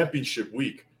in the championship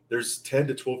week. There's 10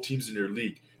 to 12 teams in your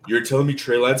league. You're telling me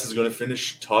Trey Lance is going to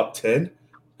finish top 10?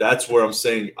 That's where I'm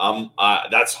saying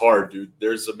that's hard, dude.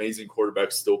 There's amazing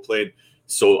quarterbacks still playing.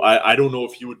 So I don't know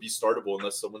if he would be startable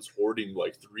unless someone's hoarding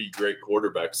like 3 great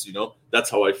quarterbacks, That's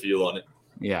how I feel on it.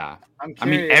 Yeah. I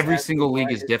mean, every single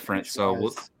league is different,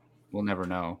 so we'll never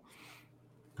know.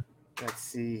 Let's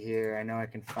see here. I know I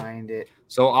can find it.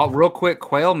 So real quick,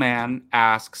 Quail Man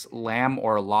asks Lamb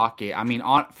or Lockett. I mean,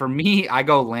 for me, I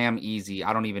go Lamb easy.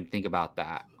 I don't even think about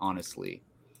that, honestly.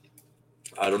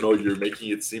 I don't know. You're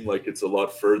making it seem like it's a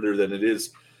lot further than it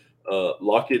is.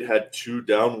 Lockett had 2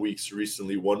 down weeks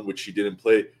recently, one which he didn't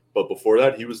play, but before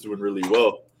that he was doing really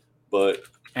well.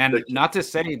 Not to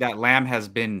say that Lamb has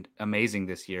been amazing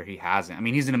this year. He hasn't. I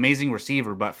mean, he's an amazing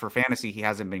receiver, but for fantasy, he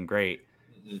hasn't been great.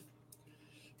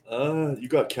 You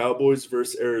got Cowboys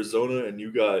versus Arizona, and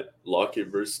you got Lockett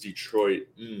versus Detroit.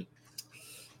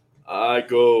 I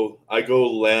go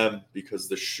Lamb because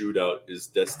the shootout is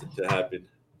destined to happen.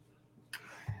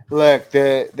 Look,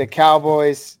 the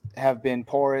Cowboys have been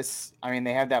porous. I mean,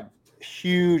 they had that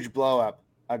huge blow up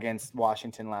against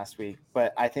Washington last week,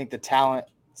 but I think the talent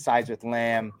sides with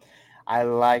Lamb. I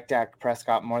like Dak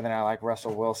Prescott more than I like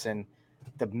Russell Wilson.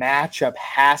 The matchup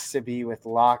has to be with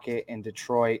Lockett in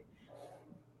Detroit,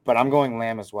 but I'm going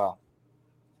Lamb as well.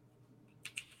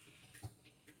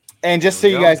 And just so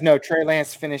you guys know, Trey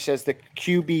Lance finished as the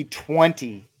QB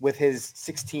 20 with his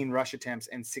 16 rush attempts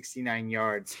and 69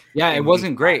 yards. Yeah, it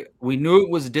wasn't great. We knew it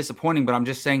was disappointing, but I'm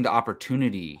just saying the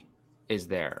opportunity is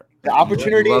there. The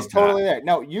opportunity is totally there.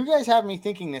 No, you guys have me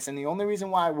thinking this, and the only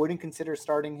reason why I wouldn't consider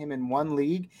starting him in one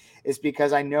league is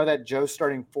because I know that Joe's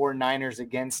starting 4 Niners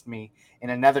against me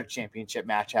in another championship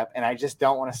matchup, and I just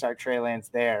don't want to start Trey Lance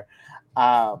there.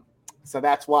 So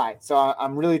that's why. So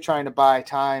I'm really trying to buy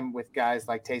time with guys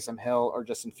like Taysom Hill or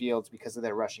Justin Fields because of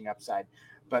their rushing upside.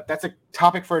 But that's a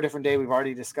topic for a different day. We've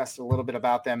already discussed a little bit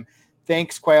about them.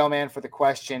 Thanks, Quail Man, for the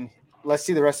question. Let's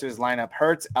see the rest of his lineup.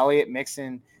 Hurts, Elliott,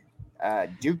 Mixon,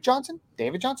 Duke Johnson,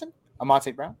 David Johnson,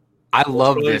 Amon-Ra Brown. I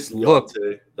love this. Look,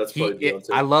 that's Deontay.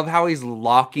 I love how he's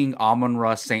locking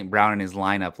Amon-Ra St. Brown in his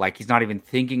lineup. Like he's not even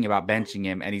thinking about benching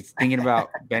him, and he's thinking about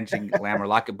benching Lamb or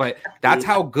Lockett. But that's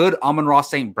how good Amon-Ra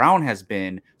St. Brown has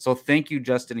been. So thank you,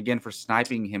 Justin, again for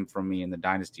sniping him from me in the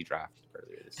Dynasty draft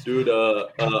earlier. Dude,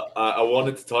 I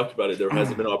wanted to talk about it. There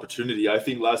hasn't been an opportunity. I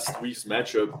think last week's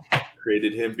matchup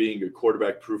created him being a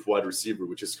quarterback-proof wide receiver,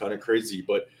 which is kind of crazy,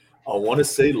 but I want to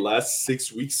say last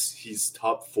 6 weeks, he's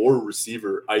top 4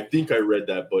 receiver. I think I read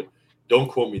that, but Don't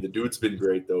quote me. The dude's been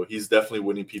great, though. He's definitely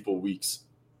winning people weeks.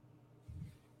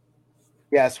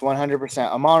 Yes, 100%.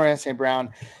 Amon-Ra St. Brown.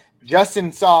 Justin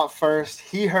saw it first.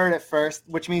 He heard it first,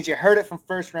 which means you heard it from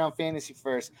First Round Fantasy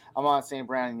first. Amon-Ra St.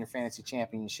 Brown in your fantasy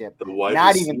championship. The wide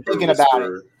Not even receiver thinking about it.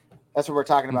 whisperer. That's what we're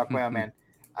talking about, Quail Man.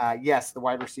 Yes, the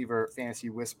wide receiver fantasy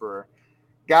whisperer.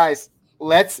 Guys,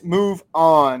 let's move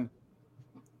on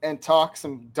and talk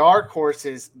some dark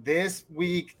horses this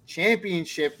week,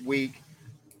 championship week.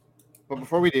 But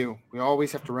before we do, we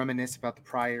always have to reminisce about the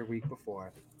prior week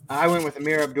before. I went with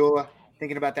Amir Abdullah,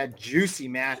 thinking about that juicy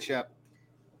matchup,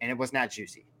 and it was not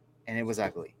juicy, and it was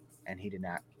ugly, and he did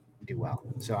not do well.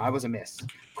 So I was a miss.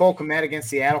 Cole Kmet against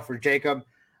Seattle for Jacob,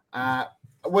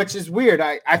 which is weird.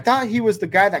 I thought he was the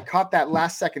guy that caught that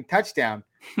last-second touchdown,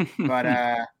 but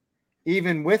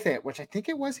even with it, which I think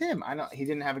it was him, he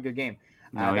didn't have a good game.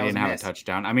 No, he didn't have a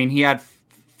touchdown. I mean, he had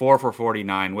 4 for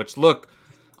 49, which look,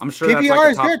 I'm sure PPR that's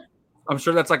like is good. I'm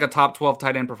sure that's like a top 12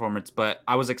 tight end performance, but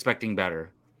I was expecting better.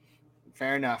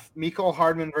 Fair enough. Mecole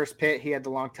Hardman versus Pitt. He had the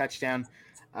long touchdown,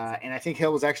 and I think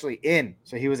Hill was actually in,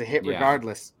 so he was a hit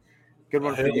regardless. Good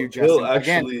one for you, Justin.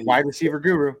 Again, wide receiver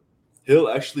guru. Hill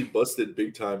actually busted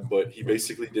big time, but he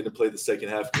basically didn't play the second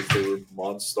half because they were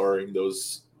monstering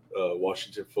those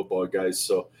Washington football guys.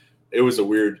 So it was a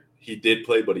weird he did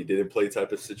play, but he didn't play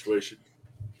type of situation.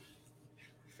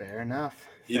 Fair enough.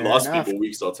 He lost people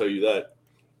weeks, I'll tell you that.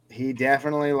 He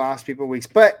definitely lost people weeks.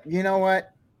 But you know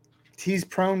what? He's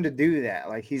prone to do that.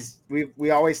 Like we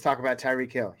always talk about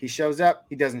Tyreek Hill. He shows up,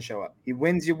 he doesn't show up. He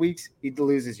wins you weeks, he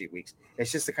loses you weeks.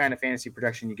 It's just the kind of fantasy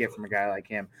production you get from a guy like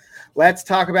him. Let's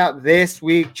talk about this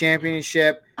week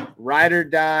championship. Ride or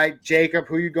die. Jacob,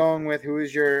 who you going with? Who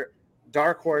is your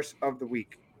dark horse of the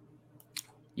week?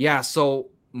 Yeah, so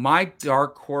my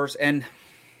dark horse, and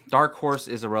dark horse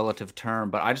is a relative term,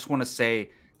 but I just want to say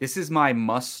this is my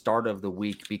must start of the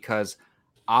week because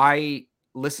I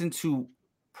listened to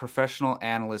professional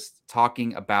analysts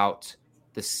talking about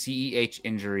the CEH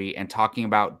injury and talking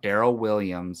about Darrell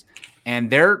Williams, and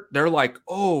they're like,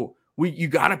 "Oh, you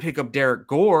got to pick up Derek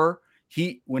Gore.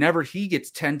 Whenever he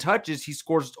gets 10 touches, he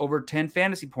scores over 10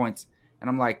 fantasy points." And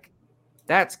I'm like,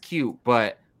 "That's cute,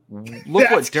 but look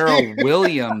what Darrell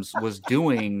Williams was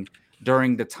doing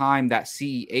during the time that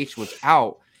CEH was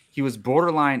out. He was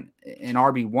borderline in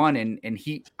RB1,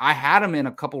 and I had him in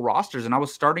a couple rosters, and I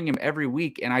was starting him every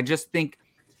week. And I just think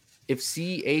if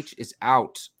CEH is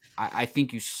out, I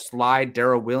think you slide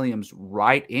Darrell Williams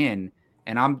right in.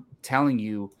 And I'm telling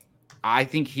you, I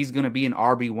think he's going to be an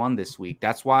RB1 this week.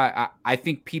 That's why I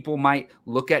think people might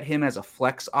look at him as a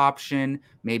flex option,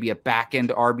 maybe a back-end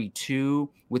RB2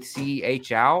 with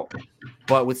CEH out.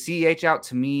 But with CEH out,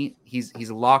 to me, he's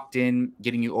locked in,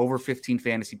 getting you over 15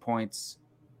 fantasy points.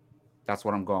 That's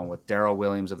what I'm going with, Darrell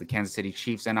Williams of the Kansas City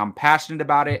Chiefs. And I'm passionate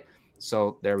about it,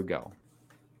 so there we go.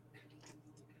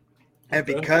 And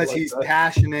because he's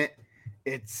passionate,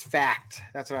 it's fact.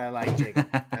 That's what I like, Jacob.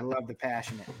 I love the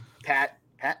passionate. Pat.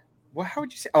 Well, how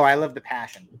would you say? Oh, I love the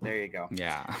passion. There you go.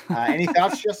 Yeah. Any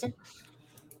thoughts, Justin?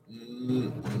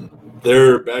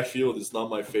 Their backfield is not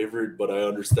my favorite, but I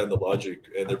understand the logic.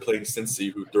 And they're playing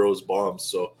Cincy, who throws bombs.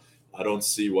 So I don't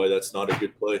see why that's not a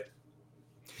good play.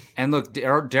 And look,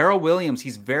 Darrell Williams,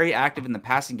 he's very active in the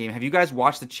passing game. Have you guys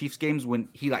watched the Chiefs games when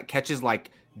he catches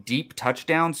deep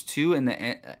touchdowns too? In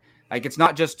the it's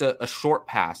not just a short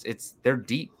pass; they're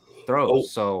deep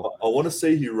throws. So I want to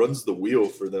say he runs the wheel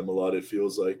for them a lot. It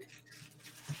feels like.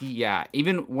 Yeah,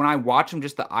 even when I watch him,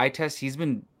 just the eye test, he's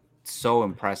been so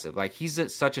impressive.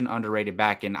 He's such an underrated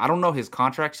back, and I don't know his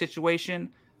contract situation,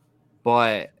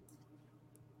 but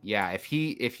yeah, if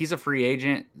he's a free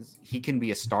agent, he can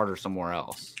be a starter somewhere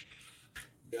else.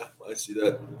 Yeah, I see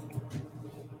that.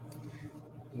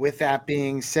 With that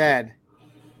being said,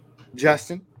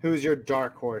 Justin, who's your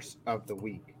dark horse of the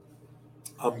week?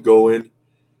 I'm going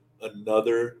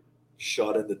another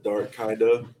shot in the dark, kind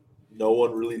of. No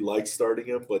one really likes starting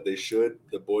him, but they should.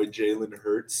 The boy Jalen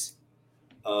Hurts.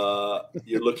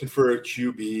 You're looking for a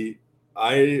QB.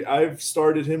 I've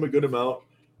started him a good amount,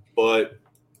 but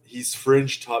he's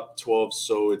fringe top 12,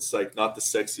 so it's not the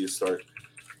sexiest start.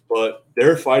 But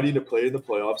they're fighting to play in the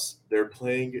playoffs. They're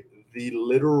playing the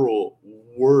literal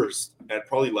worst, and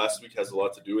probably last week has a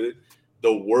lot to do with it,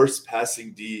 the worst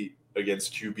passing D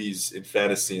against QBs in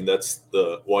fantasy, and that's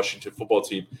the Washington football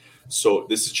team. So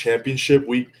this is championship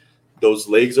week. Those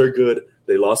legs are good.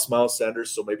 They lost Miles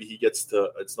Sanders, so maybe he gets to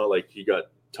 – it's not like he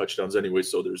got touchdowns anyway,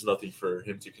 so there's nothing for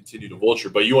him to continue to vulture.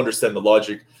 But you understand the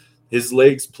logic. His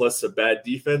legs plus a bad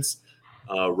defense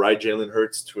ride Jalen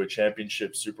Hurts to a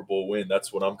championship Super Bowl win.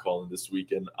 That's what I'm calling this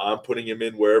week, and I'm putting him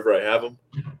in wherever I have him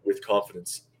with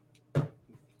confidence.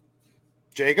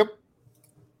 Jacob?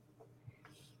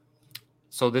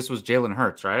 So this was Jalen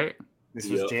Hurts, right? This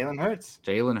was Jalen Hurts.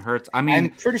 Jalen Hurts. I mean, I'm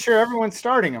pretty sure everyone's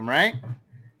starting him, right?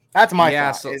 That's my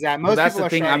thought. So, is that most that's people the are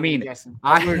thing. I starting mean, Justin.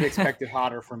 I would have expected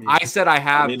hotter from you. I said I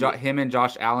have him and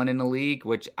Josh Allen in the league,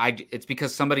 which it's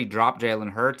because somebody dropped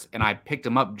Jalen Hurts and I picked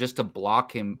him up just to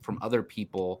block him from other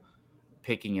people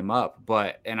picking him up.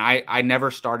 I never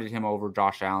started him over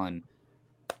Josh Allen.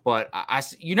 But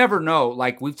you never know.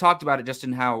 Like we've talked about it, just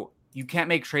in how you can't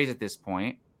make trades at this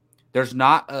point. There's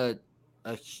not a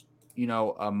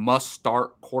must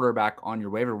start quarterback on your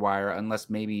waiver wire unless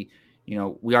maybe,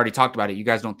 we already talked about it. You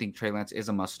guys don't think Trey Lance is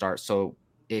a must start. So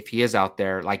if he is out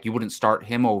there, like you wouldn't start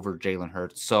him over Jalen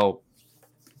Hurts. So,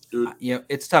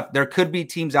 it's tough. There could be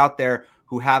teams out there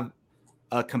who have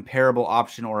a comparable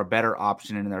option or a better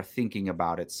option and they're thinking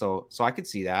about it. So I could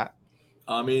see that.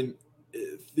 I mean,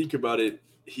 think about it.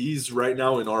 He's right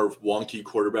now in our wonky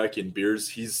quarterback in Beers.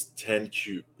 He's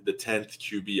the 10th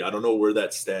QB. I don't know where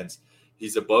that stands.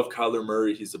 He's above Kyler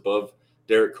Murray. He's above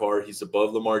Derek Carr. He's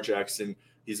above Lamar Jackson.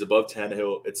 He's above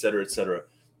Tannehill, et cetera, et cetera.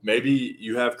 Maybe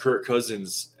you have Kirk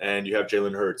Cousins and you have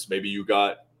Jalen Hurts. Maybe you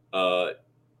got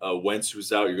Wentz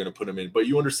who's out. You're going to put him in. But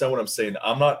you understand what I'm saying.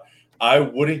 I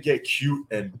wouldn't get cute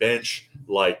and bench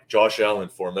like Josh Allen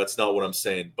for him. That's not what I'm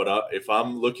saying. But if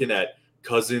I'm looking at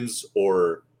Cousins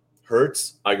or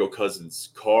Hurts, I go Cousins.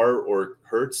 Carr or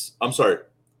Hurts. I'm sorry,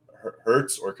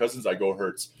 Hurts or Cousins, I go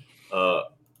Hurts.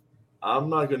 I'm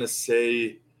not gonna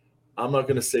say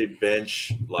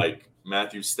bench like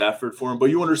Matthew Stafford for him, but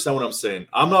you understand what I'm saying.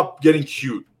 I'm not getting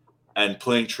cute and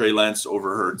playing Trey Lance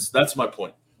over Hurts. That's my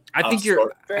point. I think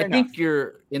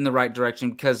you're in the right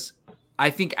direction because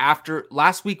I think after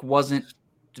last week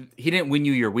he didn't win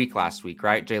you your week last week,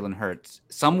 right? Jalen Hurts.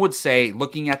 Some would say,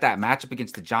 looking at that matchup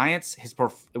against the Giants,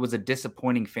 it was a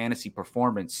disappointing fantasy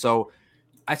performance. So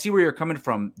I see where you're coming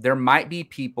from. There might be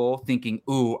people thinking,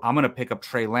 "Ooh, I'm going to pick up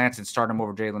Trey Lance and start him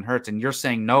over Jalen Hurts," and you're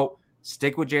saying, "No,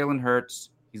 stick with Jalen Hurts.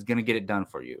 He's going to get it done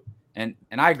for you." And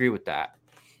I agree with that.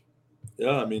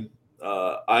 Yeah, I mean,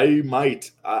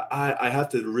 I have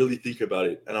to really think about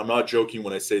it, and I'm not joking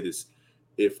when I say this.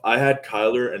 If I had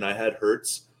Kyler and I had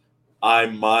Hurts, I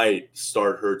might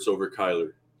start Hurts over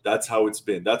Kyler. That's how it's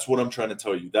been. That's what I'm trying to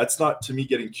tell you. That's not to me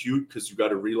getting cute because you got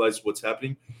to realize what's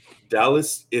happening.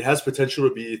 Dallas, it has potential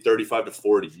to be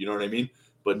 35-40. You know what I mean?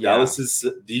 But Dallas's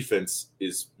defense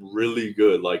is really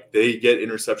good. Like they get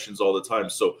interceptions all the time.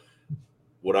 So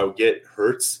would I get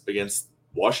Hurts against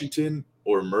Washington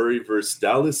or Murray versus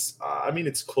Dallas? I mean,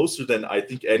 it's closer than I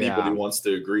think anybody wants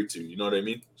to agree to. You know what I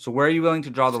mean? So where are you willing to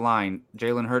draw the line?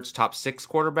 Jalen Hurts, top 6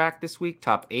 quarterback this week,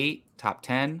 top 8, top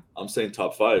 10? I'm saying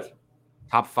top 5.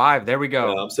 Top 5. There we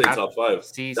go. Yeah, I'm saying top 5.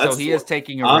 See, so he is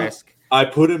taking a risk. I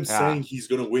put him saying he's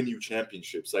going to win you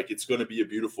championships. Like it's going to be a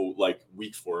beautiful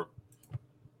week for him.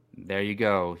 There you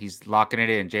go. He's locking it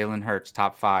in. Jalen Hurts,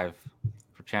 top 5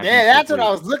 for championship. Yeah, that's what I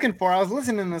was looking for. I was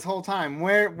listening this whole time.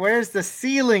 Where's the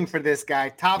ceiling for this guy?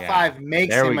 Top 5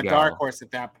 makes him a dark horse at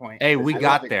that point. Hey, we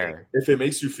got there. If it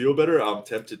makes you feel better, I'm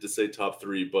tempted to say top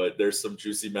 3, but there's some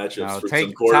juicy matchups for take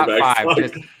some quarterbacks. Top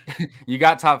 5. You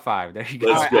got top 5. There you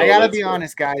go. Right, I gotta be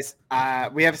honest, guys.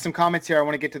 We have some comments here. I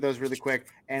want to get to those really quick,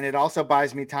 and it also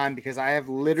buys me time because I have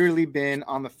literally been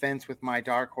on the fence with my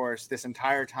dark horse this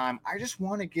entire time. I just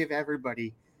want to give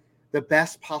everybody the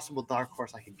best possible dark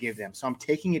horse I could give them. So I'm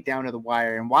taking it down to the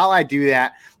wire. And while I do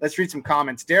that, let's read some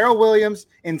comments. Daryl Williams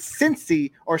in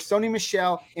Cincy or Sony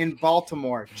Michel in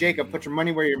Baltimore. Jacob, put your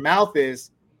money where your mouth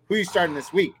is. Who are you starting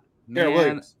this week? Daryl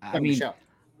Williams. Michel.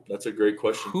 That's a great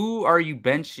question. Who are you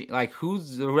benching? Like,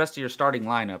 who's the rest of your starting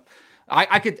lineup?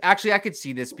 I could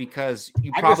see this because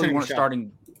you probably weren't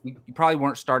starting. You probably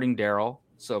weren't starting Daryl,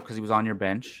 so because he was on your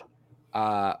bench.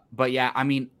 But yeah, I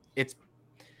mean, it's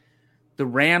the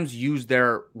Rams use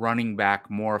their running back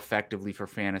more effectively for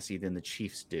fantasy than the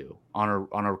Chiefs do on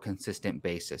a consistent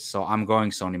basis. So I'm going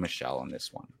Sony Michel on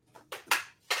this one.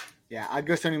 Yeah, I'd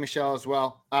go Sony Michel as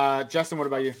well. Justin, what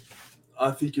about you?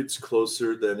 I think it's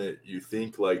closer than you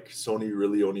think. Like Sony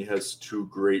really only has 2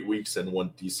 great weeks and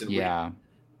 1 decent week. Yeah.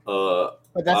 But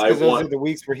that's because those are the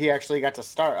weeks where he actually got to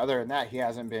start. Other than that, he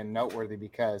hasn't been noteworthy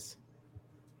because,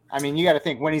 I mean, you got to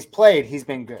think when he's played, he's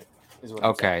been good.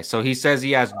 Okay, so he says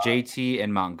he has JT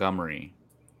and Montgomery.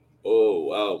 Oh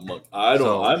wow!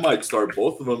 I might start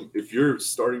both of them. If you're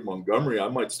starting Montgomery, I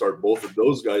might start both of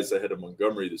those guys ahead of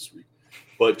Montgomery this week.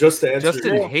 But just to answer,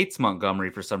 Justin hates Montgomery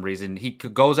for some reason. He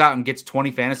goes out and gets 20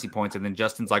 fantasy points, and then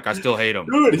Justin's like, "I still hate him."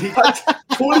 Dude, he got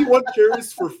 21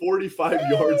 carries for 45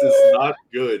 yards. Is not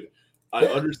good. I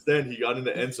understand he got in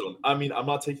the end zone. I mean, I'm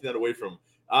not taking that away from him.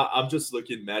 I'm just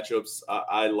looking matchups.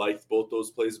 I liked both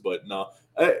those plays, but no.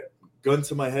 gun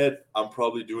to my head, I'm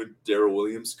probably doing Darrell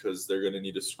Williams because they're going to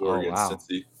need to score Oh, against wow.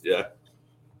 Cincy. Yeah.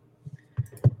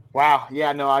 Wow.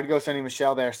 Yeah, no, I'd go Sonny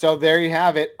Michel there. So there you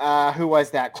have it. Who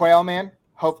was that? Quail Man?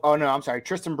 I'm sorry.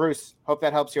 Tristan Bruce. Hope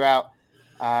that helps you out.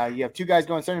 You have two guys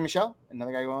going Sonny Michel,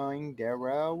 another guy going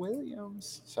Darrell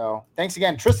Williams. So thanks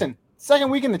again, Tristan.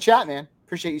 Second week in the chat, man.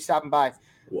 Appreciate you stopping by.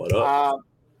 What up?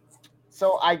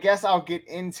 So I guess I'll get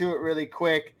into it really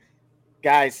quick.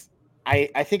 Guys,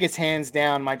 I think it's hands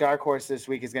down. My dark horse this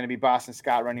week is going to be Boston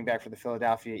Scott, running back for the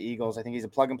Philadelphia Eagles. I think he's a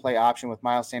plug-and-play option with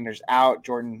Miles Sanders out,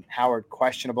 Jordan Howard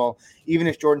questionable. Even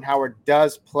if Jordan Howard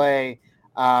does play,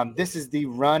 this is the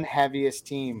run-heaviest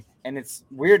team. And it's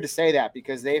weird to say that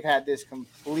because they've had this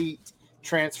complete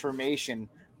transformation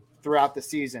throughout the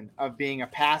season of being a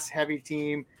pass-heavy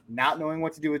team, not knowing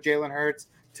what to do with Jalen Hurts,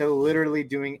 to literally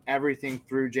doing everything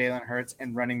through Jalen Hurts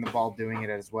and running the ball, doing it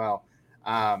as well.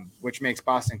 Which makes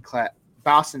Boston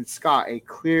Scott a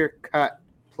clear-cut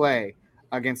play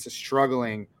against a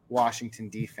struggling Washington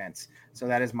defense. So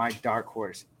that is my dark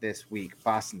horse this week,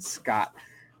 Boston Scott.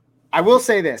 I will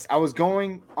say this. I was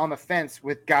going on the fence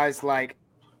with guys like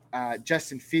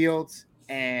Justin Fields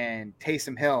and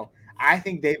Taysom Hill. I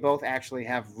think they both actually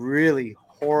have really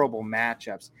horrible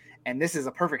matchups. And this is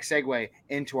a perfect segue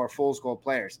into our Fool's Gold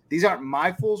players. These aren't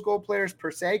my Fool's Gold players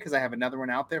per se, because I have another one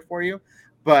out there for you.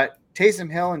 But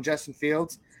Taysom Hill and Justin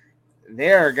Fields,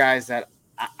 they're guys that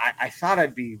I thought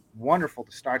I'd be wonderful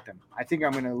to start them. I think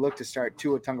I'm going to look to start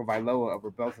Tua Tagovailoa over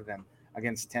both of them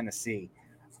against Tennessee.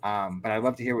 But I'd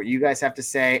love to hear what you guys have to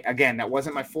say. Again, that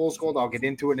wasn't my Fool's Gold. I'll get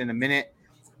into it in a minute.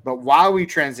 But while we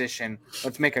transition,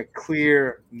 let's make a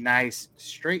clear, nice,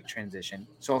 straight transition.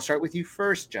 So I'll start with you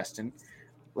first, Justin.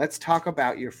 Let's talk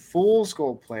about your Fool's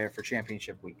Gold player for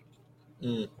championship week.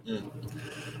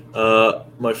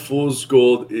 My Fool's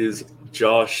Gold is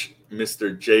Josh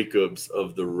Mr. Jacobs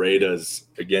of the Raiders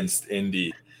against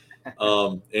Indy.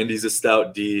 Indy's a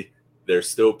stout D. They're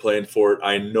still playing for it.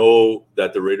 I know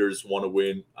that the Raiders want to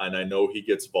win, and I know he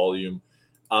gets volume.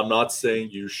 I'm not saying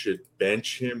you should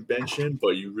bench him,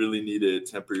 but you really need to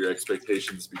temper your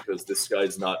expectations because this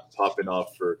guy's not popping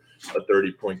off for a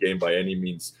 30-point game by any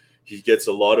means. He gets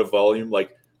a lot of volume.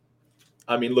 Look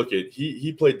at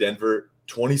he played Denver,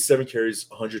 27 carries,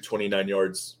 129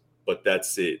 yards, but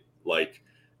that's it.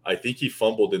 I think he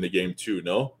fumbled in the game too,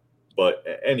 no? But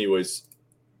anyways,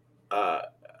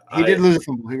 he did lose a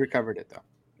fumble. He recovered it though.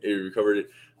 He recovered it.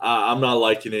 I'm not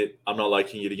liking it. I'm not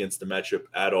liking it against the matchup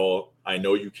at all. I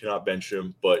know you cannot bench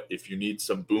him, but if you need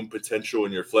some boom potential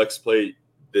in your flex play,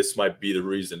 this might be the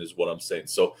reason, is what I'm saying.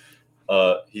 So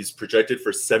he's projected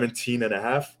for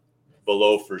 17.5,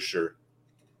 below for sure.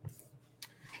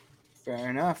 Fair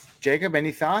enough. Jacob,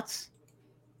 any thoughts?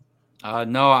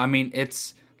 No, I mean,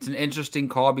 it's an interesting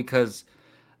call because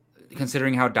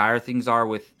considering how dire things are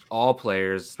with all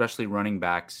players, especially running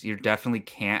backs, you definitely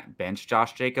can't bench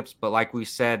Josh Jacobs. But like we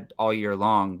said all year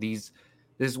long,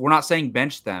 we're not saying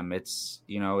bench them. It's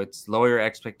lower your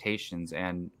expectations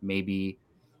and maybe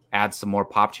add some more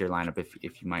pop to your lineup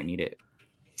if you might need it.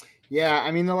 Yeah,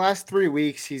 I mean, the last 3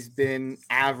 weeks he's been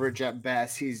average at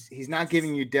best. He's not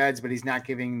giving you duds, but he's not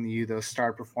giving you those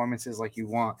star performances like you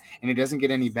want, and he doesn't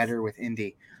get any better with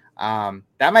Indy.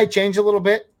 That might change a little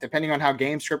bit depending on how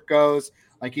game script goes.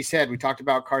 Like you said, we talked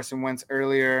about Carson Wentz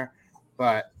earlier,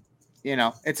 but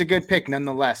it's a good pick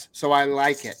nonetheless. So I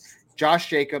like it. Josh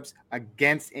Jacobs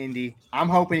against Indy. I'm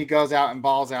hoping he goes out and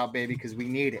balls out, baby, because we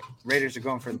need it. Raiders are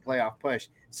going for the playoff push,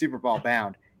 Super Bowl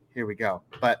bound. Here we go.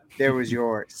 But there was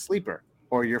your sleeper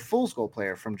or your Fool's Gold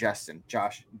player from Justin,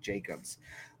 Josh Jacobs.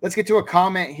 Let's get to a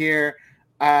comment here.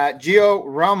 Gio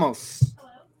Ramos.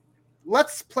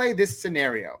 Let's play this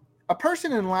scenario. A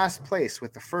person in last place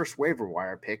with the first waiver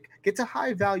wire pick gets a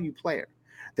high-value player.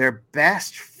 Their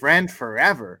best friend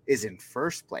forever is in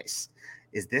first place.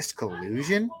 Is this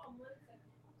collusion?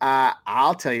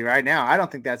 I'll tell you right now, I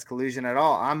don't think that's collusion at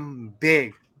all. I'm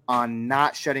big on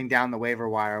not shutting down the waiver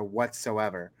wire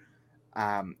whatsoever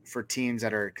for teams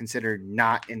that are considered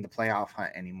not in the playoff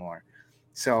hunt anymore.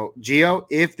 So, Gio,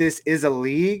 if this is a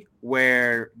league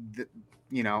where,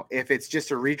 if it's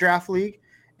just a redraft league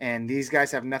and these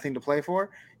guys have nothing to play for,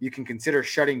 you can consider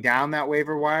shutting down that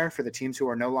waiver wire for the teams who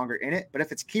are no longer in it. But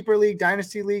if it's keeper league,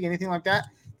 dynasty league, anything like that,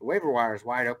 the waiver wire is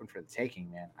wide open for the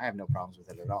taking, man. I have no problems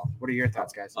with it at all. What are your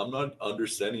thoughts, guys? I'm not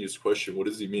understanding his question. What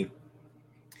does he mean?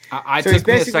 I took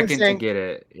me a second to get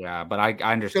it. Yeah, but I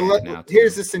understand it now.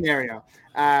 Here's the scenario.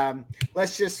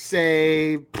 Let's just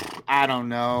say, I don't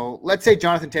know. Let's say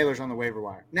Jonathan Taylor's on the waiver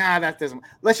wire. Nah, that doesn't.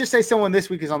 Let's just say someone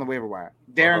this week is on the waiver wire.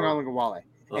 Darren Olugawale.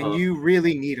 And you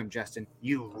really need him, Justin.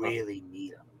 You really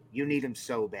need him. You need him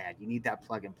so bad. You need that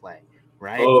plug and play.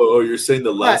 right? You're saying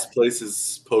the last place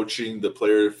is poaching the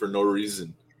player for no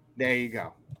reason. There you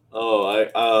go.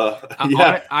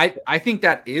 Yeah. I think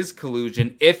that is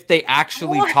collusion if they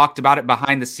actually talked about it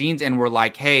behind the scenes and were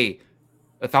like, hey,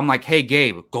 if I'm like, hey,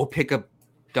 Gabe, go pick up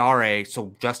Dare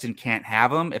so Justin can't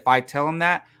have him. If I tell him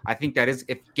that, I think that is,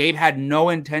 if Gabe had no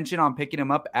intention on picking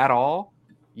him up at all,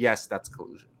 yes, that's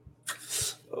collusion.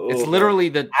 It's literally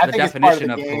the definition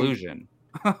of collusion.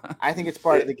 I think it's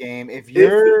part of the game. If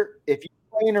you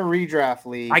play in a redraft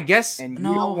league, I guess, and you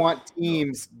don't want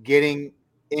teams getting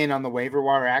in on the waiver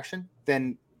wire action,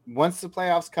 then once the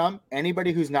playoffs come,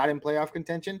 anybody who's not in playoff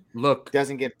contention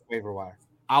doesn't get the waiver wire.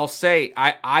 I'll say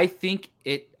I think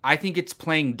it's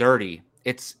playing dirty.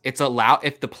 It's allowed,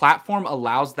 if the platform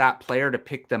allows that player to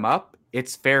pick them up,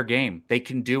 it's fair game. They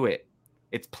can do it.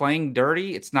 It's playing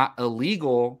dirty. It's not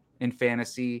illegal in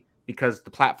fantasy because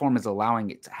the platform is allowing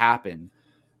it to happen.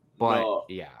 But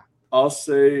yeah. I'll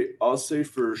say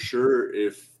for sure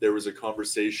if there was a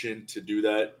conversation to do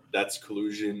that, that's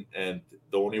collusion, and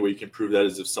the only way you can prove that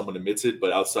is if someone admits it.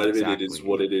 But outside of it is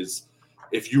what it is.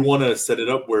 If you want to set it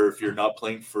up where if you're not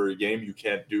playing for a game, you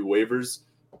can't do waivers,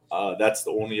 that's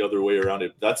the only other way around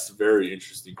it. That's a very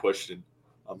interesting question.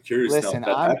 I'm curious now if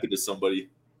that happened to somebody.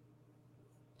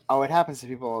 Oh, it happens to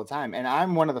people all the time. And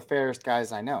I'm one of the fairest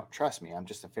guys I know. Trust me, I'm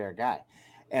just a fair guy.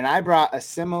 And I brought a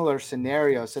similar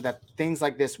scenario so that things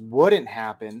like this wouldn't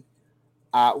happen,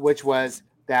 which was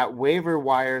that waiver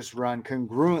wires run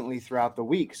congruently throughout the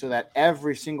week so that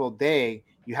every single day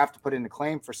you have to put in a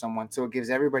claim for someone. So it gives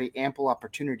everybody ample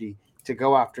opportunity to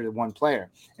go after the one player.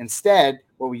 Instead,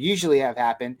 what we usually have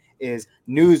happen is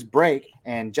news break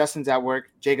and Justin's at work,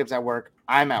 Jacob's at work,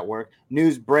 I'm at work.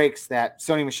 News breaks that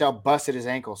Sony Michel busted his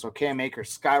ankle. So Cam Akers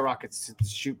skyrockets to the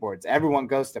shoot boards. Everyone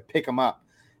goes to pick him up.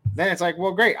 Then it's like,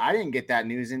 well, great. I didn't get that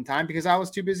news in time because I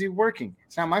was too busy working.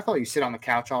 It's not my fault you sit on the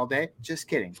couch all day. Just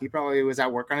kidding. He probably was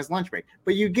at work on his lunch break.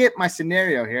 But you get my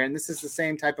scenario here, and this is the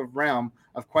same type of realm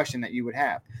of question that you would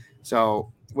have.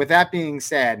 So with that being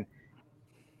said,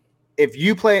 if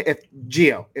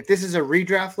this is a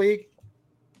redraft league,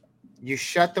 you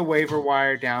shut the waiver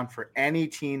wire down for any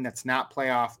team that's not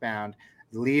playoff bound,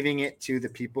 leaving it to the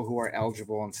people who are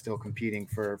eligible and still competing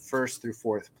for first through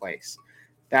fourth place.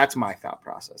 That's my thought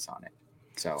process on it.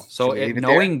 So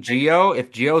knowing Gio,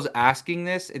 if Gio's asking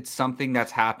this, it's something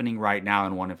that's happening right now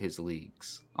in one of his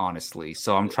leagues, honestly.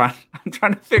 So I'm trying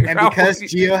to figure out because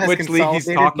Gio has which league he's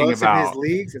talking most about. Of his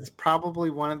leagues, it's probably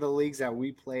one of the leagues that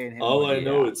we play in him. All I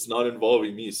know, it's not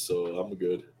involving me, so I'm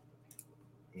good.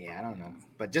 Yeah, I don't know,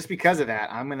 but just because of that,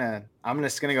 I'm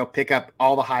just gonna go pick up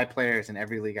all the high players in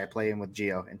every league I play in with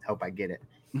Gio and hope I get it.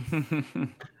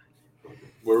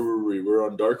 Where were we? We're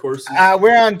on dark horses.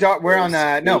 We're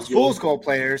on fool's gold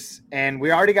players, and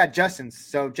we already got Justin's.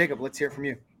 So Jacob, let's hear from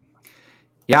you.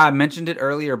 Yeah, I mentioned it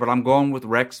earlier, but I'm going with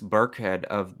Rex Burkhead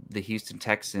of the Houston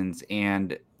Texans,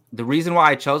 and the reason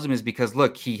why I chose him is because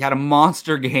look, he had a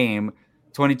monster game,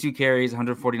 22 carries,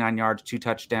 149 yards, 2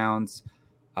 touchdowns.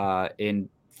 In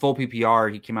full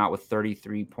PPR, he came out with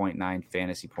 33.9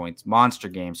 fantasy points, monster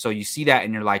game. So you see that,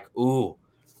 and you're like, ooh,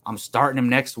 I'm starting him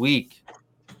next week.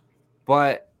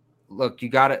 But look,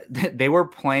 they were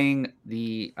playing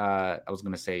the, I was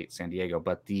going to say San Diego,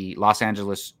 but the Los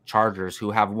Angeles Chargers, who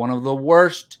have one of the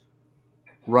worst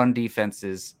run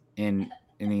defenses in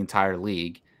the entire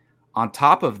league. On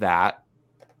top of that,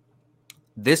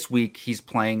 this week he's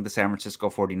playing the San Francisco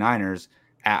 49ers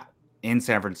in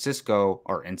San Francisco,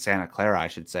 or in Santa Clara, I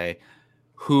should say,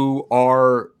 who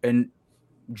are, and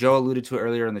Joe alluded to it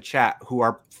earlier in the chat, who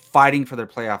are fighting for their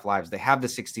playoff lives. They have the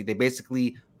 60. They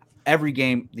basically, every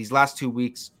game these last 2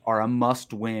 weeks are a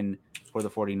must win for the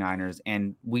 49ers.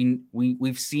 And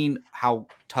we've seen how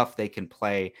tough they can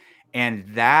play. And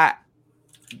that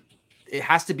it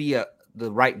has to be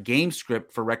the right game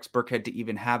script for Rex Burkhead to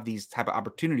even have these type of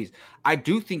opportunities. I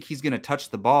do think he's going to touch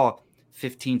the ball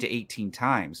 15 to 18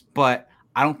 times, but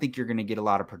I don't think you're going to get a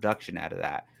lot of production out of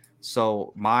that.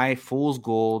 So my fool's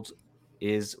gold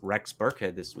is Rex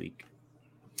Burkhead this week.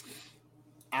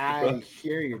 I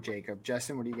hear you, Jacob.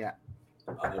 Justin, what do you got?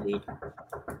 I mean,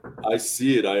 I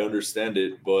see it. I understand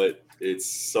it, but it's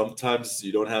sometimes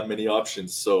you don't have many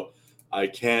options. So I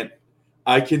can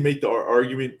make the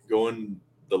argument going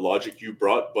the logic you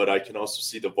brought, but I can also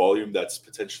see the volume that's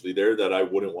potentially there that I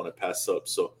wouldn't want to pass up.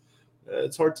 So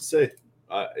it's hard to say.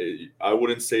 I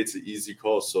wouldn't say it's an easy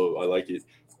call, so I like it.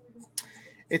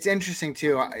 It's interesting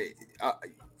too.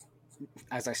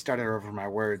 As I started over my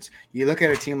words, you look at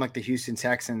a team like the Houston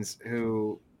Texans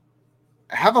who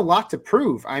have a lot to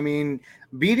prove. I mean,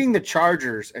 beating the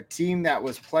Chargers, a team that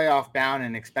was playoff bound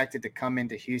and expected to come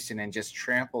into Houston and just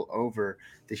trample over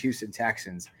the Houston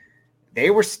Texans. they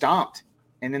were stomped,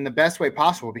 and in the best way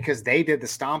possible because they did the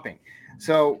stomping.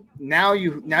 So now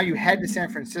you head to San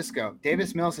Francisco.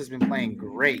 Davis Mills has been playing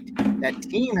great. That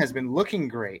team has been looking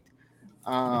great.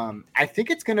 I think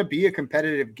it's going to be a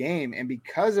competitive game, and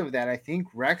because of that, I think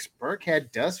Rex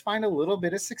Burkhead does find a little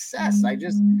bit of success. I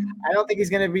don't think he's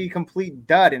going to be a complete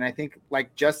dud, and I think,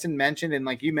 like Justin mentioned, and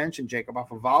like you mentioned, Jacob,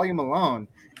 off of volume alone,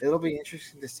 it'll be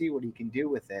interesting to see what he can do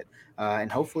with it,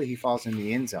 and hopefully he falls in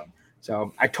the end zone.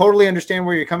 So I totally understand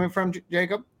where you're coming from,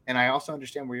 Jacob, and I also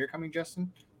understand where you're coming,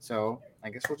 Justin. So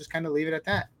I guess we'll just kind of leave it at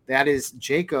that. That is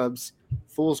Jacob's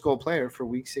Fool's Gold player for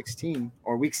week 16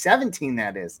 or week 17.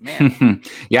 That is, man.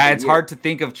 Yeah, it's hard to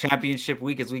think of championship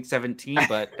week as week 17,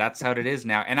 but that's how it is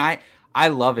now. And I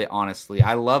love it, honestly.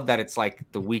 I love that it's like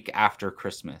the week after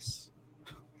Christmas.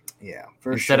 Yeah,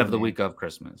 instead of the week of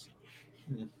Christmas.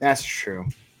 That's true.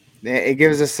 It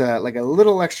gives us a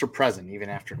little extra present even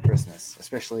after Christmas,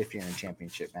 especially if you're in a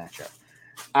championship matchup.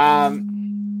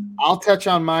 I'll touch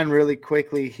on mine really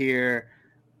quickly here.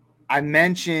 I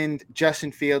mentioned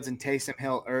Justin Fields and Taysom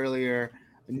Hill earlier.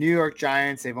 The New York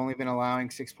Giants, they've only been allowing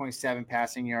 6.7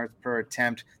 passing yards per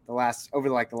attempt over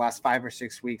the last 5 or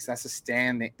 6 weeks.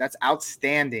 That's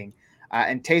outstanding.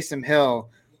 And Taysom Hill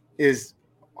is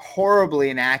horribly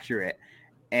inaccurate.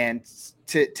 And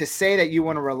to say that you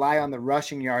want to rely on the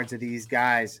rushing yards of these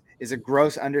guys is a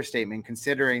gross understatement,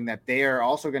 considering that they are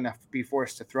also going to be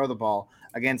forced to throw the ball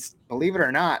against, believe it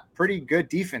or not, pretty good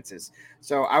defenses.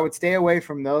 So I would stay away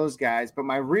from those guys. But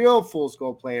my real Fool's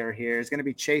Gold player here is going to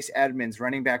be Chase Edmonds,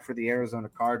 running back for the Arizona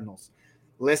Cardinals.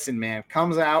 Listen, man,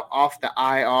 comes out off the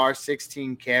IR,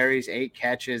 16 carries, 8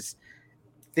 catches.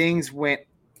 Things went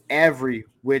every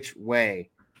which way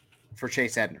for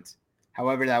Chase Edmonds.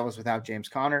 However, that was without James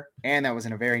Conner, and that was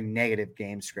in a very negative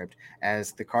game script,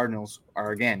 as the Cardinals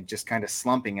are, again, just kind of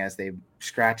slumping as they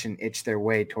scratch and itch their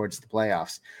way towards the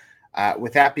playoffs.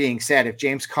 With that being said, if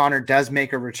James Conner does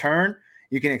make a return,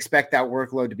 you can expect that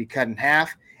workload to be cut in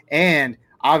half, and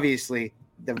obviously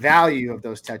the value of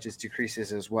those touches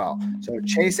decreases as well. So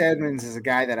Chase Edmonds is a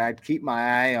guy that I'd keep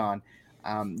my eye on.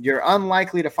 You're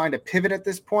unlikely to find a pivot at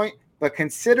this point, but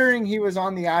considering he was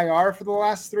on the IR for the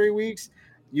last 3 weeks,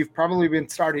 you've probably been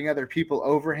starting other people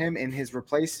over him in his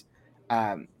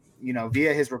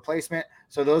via his replacement.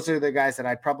 So those are the guys that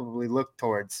I'd probably look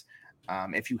towards.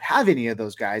 If you have any of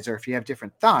those guys, or if you have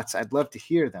different thoughts, I'd love to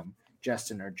hear them,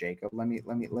 Justin or Jacob. Let me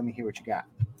hear what you got.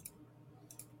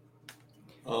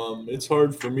 It's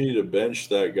hard for me to bench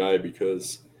that guy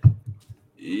because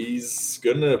he's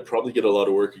gonna probably get a lot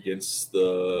of work against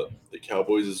the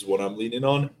Cowboys, is what I'm leaning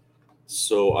on.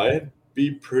 So I'd be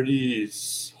pretty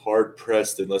hard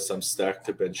pressed unless I'm stacked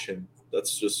to bench him.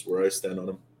 That's just where I stand on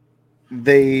him.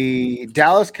 The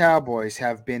Dallas Cowboys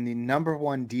have been the number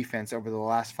one defense over the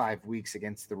last 5 weeks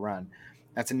against the run.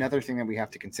 That's another thing that we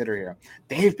have to consider here.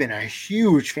 They've been a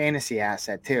huge fantasy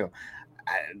asset too.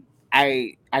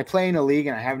 I play in a league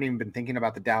and I haven't even been thinking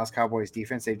about the Dallas Cowboys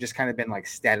defense. They've just kind of been like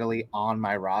steadily on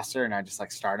my roster, and I just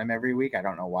like start them every week. I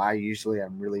don't know why. Usually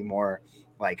I'm really more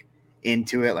like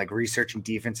into it, like researching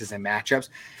defenses and matchups.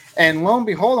 And lo and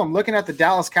behold, I'm looking at the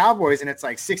Dallas Cowboys and it's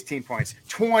like 16 points,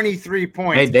 23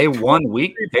 points. Hey, they won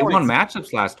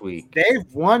matchups last week. They've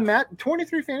won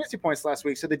 23 fantasy points last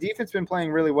week. So the defense has been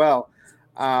playing really well.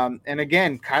 And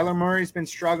again, Kyler Murray's been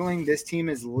struggling. This team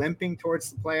is limping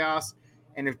towards the playoffs.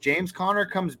 And if James Conner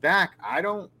comes back, I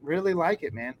don't really like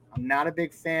it, man. I'm not a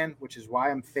big fan, which is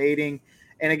why I'm fading.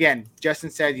 And again,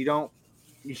 Justin said you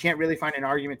can't really find an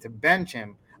argument to bench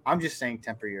him. I'm just saying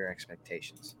temper your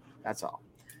expectations. That's all.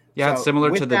 Yeah, so it's similar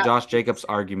to the Josh Jacobs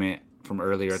argument from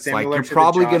earlier. It's like you're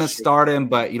probably going to start him,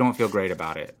 but you don't feel great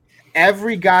about it.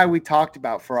 Every guy we talked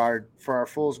about for our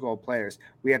Fool's Gold players,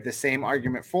 we have the same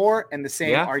argument for and the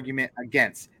same argument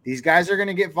against. These guys are going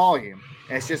to get volume.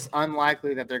 And it's just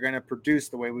unlikely that they're going to produce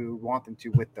the way we would want them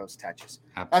to with those touches.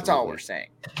 Absolutely. That's all we're saying.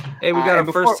 Hey, we got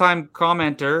a first-time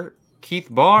commenter, Keith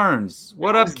Barnes.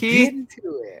 What up, Keith?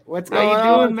 What's going on?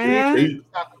 How you doing, man? Keith,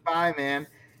 stopping by, man.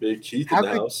 Big Keith in the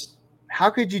house. How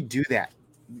could you do that?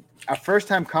 A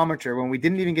first-time commenter when we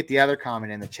didn't even get the other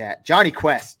comment in the chat. Johnny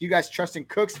Quest, you guys trusting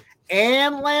Cooks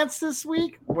and Lance this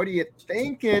week? What are you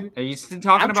thinking? Are you still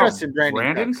talking about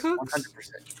Brandon Cooks?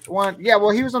 100%. Yeah, well,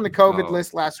 he was on the COVID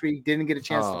list last week. Didn't get a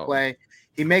chance to play.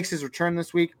 He makes his return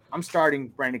this week. I'm starting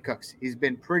Brandon Cooks. He's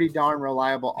been pretty darn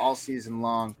reliable all season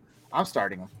long. I'm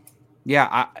starting him.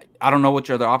 Yeah, I don't know what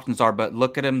your other options are, but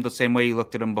look at him the same way you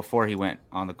looked at him before he went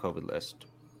on the COVID list,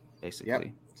 basically. Yep.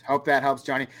 Hope that helps,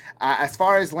 Johnny. As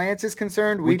far as Lance is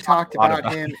concerned, we talked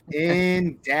about him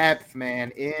in depth, man,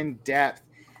 in depth.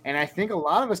 And I think a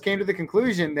lot of us came to the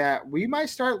conclusion that we might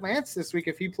start Lance this week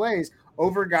if he plays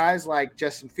over guys like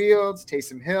Justin Fields,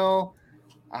 Taysom Hill.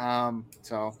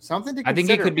 So something to consider. I think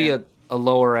he could be man. a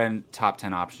lower end top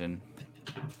 10 option.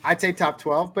 I'd say top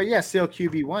 12, but yeah, still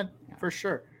QB1 for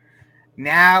sure.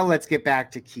 Now let's get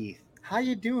back to Keith. How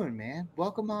you doing, man?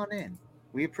 Welcome on in.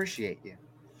 We appreciate you.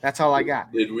 That's all I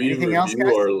got. Did we Anything else, review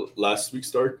guys? our last week's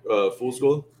start Fool's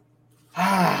Gold? No,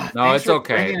 Thanks it's for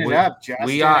okay. bringing it up,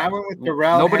 Justin. I went with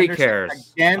Darrell nobody Henderson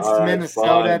cares. against All right,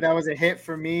 Minnesota. fine. That was a hit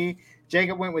for me.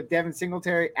 Jacob went with Devin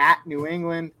Singletary at New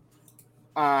England.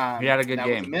 He had a good that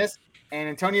game. Was a miss. And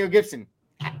Antonio Gibson.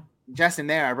 Justin,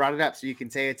 there, I brought it up so you can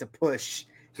say it's a push.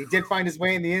 He did find his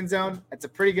way in the end zone. That's a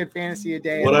pretty good fantasy a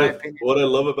day, in my opinion. What I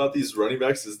love about these running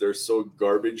backs is they're so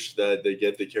garbage that they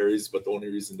get the carries, but the only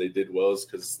reason they did well is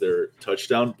because they're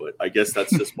touchdown. But I guess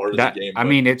that's just part of the game. I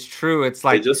mean, it's true. It's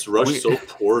like they just rush so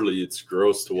poorly. It's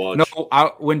gross to watch.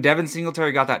 No, when Devin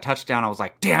Singletary got that touchdown, I was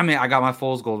like, damn it, I got my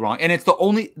Fool's Gold wrong. And it's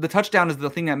the touchdown is the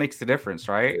thing that makes the difference,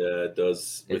 right? Yeah, it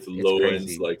does with low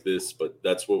ends like this. But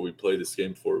that's what we play this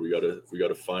game for. We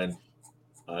gotta find.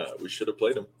 We should have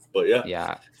played him, but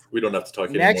yeah. We don't have to talk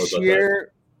anymore about that. Next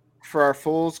year, for our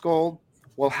Fool's Gold,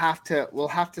 we'll have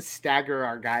to stagger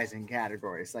our guys in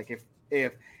categories. Like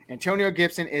if Antonio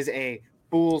Gibson is a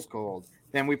Fool's Gold,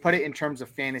 then we put it in terms of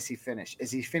fantasy finish.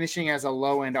 Is he finishing as a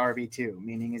low end RB2?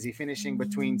 Meaning, is he finishing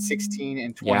between 16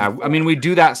 and 20? Yeah, I mean, we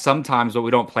do that sometimes, but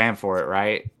we don't plan for it,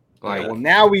 right? Like, well,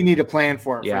 now we need to plan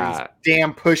for it for these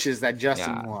damn pushes that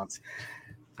Justin wants.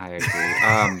 I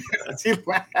agree.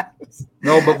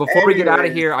 No, but before we get out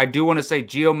of here, I do want to say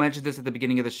Gio mentioned this at the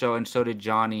beginning of the show, and so did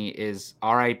Johnny, is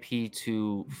RIP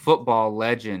to football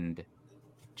legend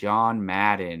John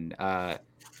Madden.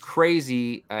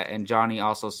 Crazy, and Johnny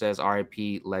also says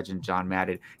RIP legend John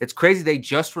Madden. It's crazy. They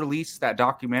just released that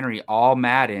documentary, All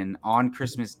Madden, on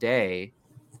Christmas Day,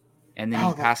 and then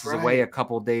he passes away a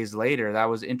couple days later. That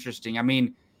was interesting. I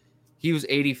mean, he was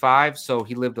 85, so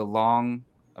he lived a long,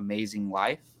 amazing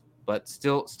life, but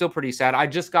still pretty sad. I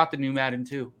just got the new Madden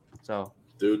too, so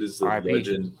dude is a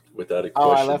legend without a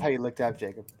question. Oh, I love how you looked up,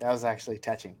 Jacob. That was actually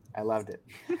touching. I loved it.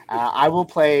 I will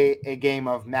play a game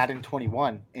of Madden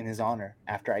 21 in his honor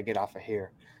after I get off of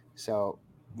here. So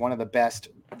one of the best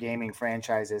gaming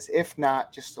franchises, if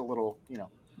not just a little,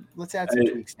 let's add some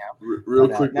tweaks now. Real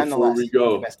quick before we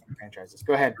go, best franchises.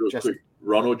 Go ahead, real quick.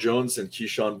 Ronald Jones and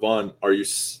Keyshawn Vaughn. Are you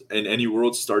in any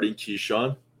world starting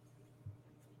Keyshawn?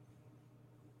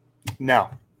 No.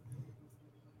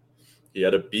 He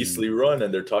had a beastly run,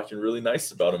 and they're talking really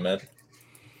nice about him, man.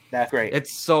 That's great.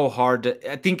 It's so hard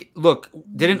to. I think. Look,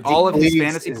 didn't all of his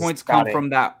fantasy points come from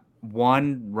that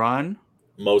one run?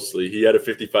 Mostly, he had a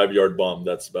 55-yard bomb.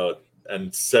 That's about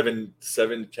seven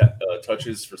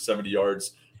touches for 70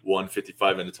 yards,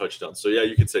 155 and a touchdown. So yeah,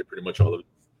 you could say pretty much all of it.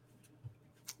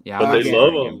 Yeah, but they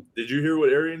love him. Did you hear what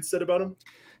Arian said about him?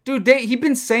 Dude, he's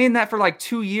been saying that for like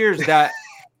 2 years that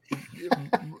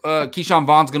Keyshawn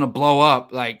Vaughn's gonna blow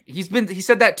up. Like he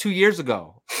said that 2 years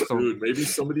ago. So, dude, maybe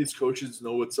some of these coaches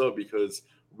know what's up because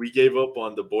we gave up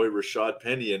on the boy Rashad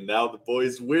Penny, and now the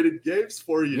boy's winning games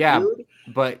for you. Yeah, dude.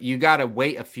 But you gotta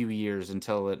wait a few years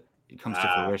until it comes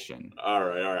to fruition. All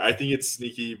right. I think it's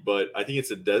sneaky, but I think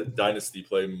it's a dynasty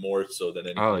play more so than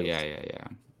anything. Oh else. yeah.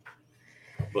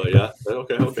 But yeah,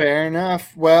 okay. Fair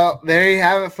enough. Well, there you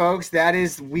have it, folks. That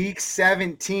is week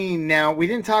 17. Now, we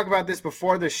didn't talk about this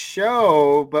before the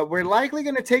show, but we're likely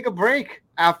going to take a break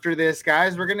after this,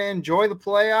 guys. We're going to enjoy the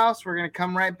playoffs. We're going to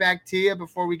come right back to you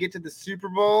before we get to the Super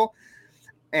Bowl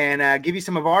and give you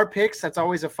some of our picks. That's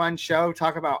always a fun show.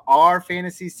 Talk about our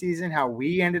fantasy season, how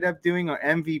we ended up doing, our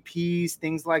MVPs,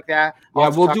 things like that. Yeah,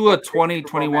 we'll do a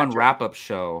 2021 wrap-up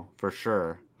show for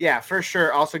sure. Yeah, for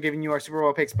sure. Also giving you our Super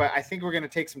Bowl picks, but I think we're going to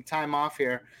take some time off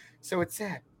here. So it's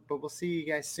sad, but we'll see you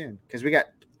guys soon because we got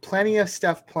plenty of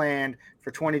stuff planned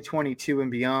for 2022 and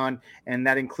beyond, and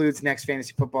that includes next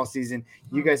fantasy football season.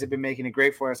 You guys have been making it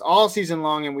great for us all season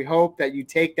long, and we hope that you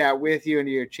take that with you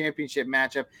into your championship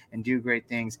matchup and do great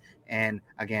things and,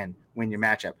 again, win your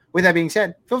matchup. With that being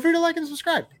said, feel free to like and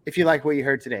subscribe if you like what you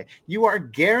heard today. You are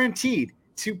guaranteed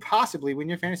to possibly win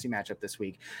your fantasy matchup this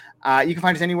week. You can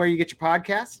find us anywhere you get your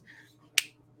podcasts,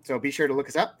 so be sure to look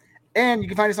us up. And you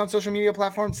can find us on social media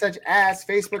platforms such as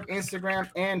Facebook, Instagram,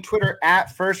 and Twitter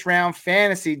at First Round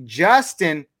Fantasy.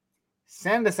 Justin,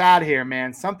 send us out of here,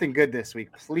 man. Something good this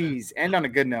week. Please end on a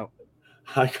good note.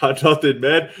 I got nothing,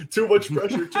 man. Too much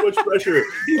pressure.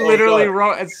 He literally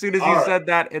wrote as soon as you said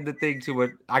that in the thing to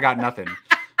it. I got nothing.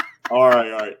 All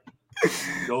right.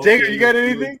 Jacob, you got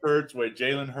anything? When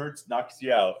Jalen Hurts knocks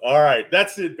you out. All right,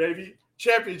 that's it, baby.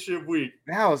 Championship week.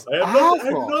 That was I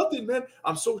have nothing, man.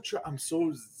 I'm so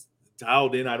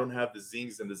dialed in. I don't have the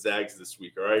zings and the zags this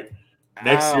week. All right,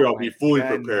 Next year, I'll Oh be my fully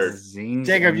goodness. prepared. Zings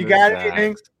Jacob, and you the got zags.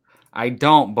 anything? I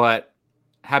don't, but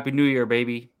Happy New Year,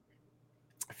 baby.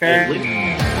 Fair Hey, wait.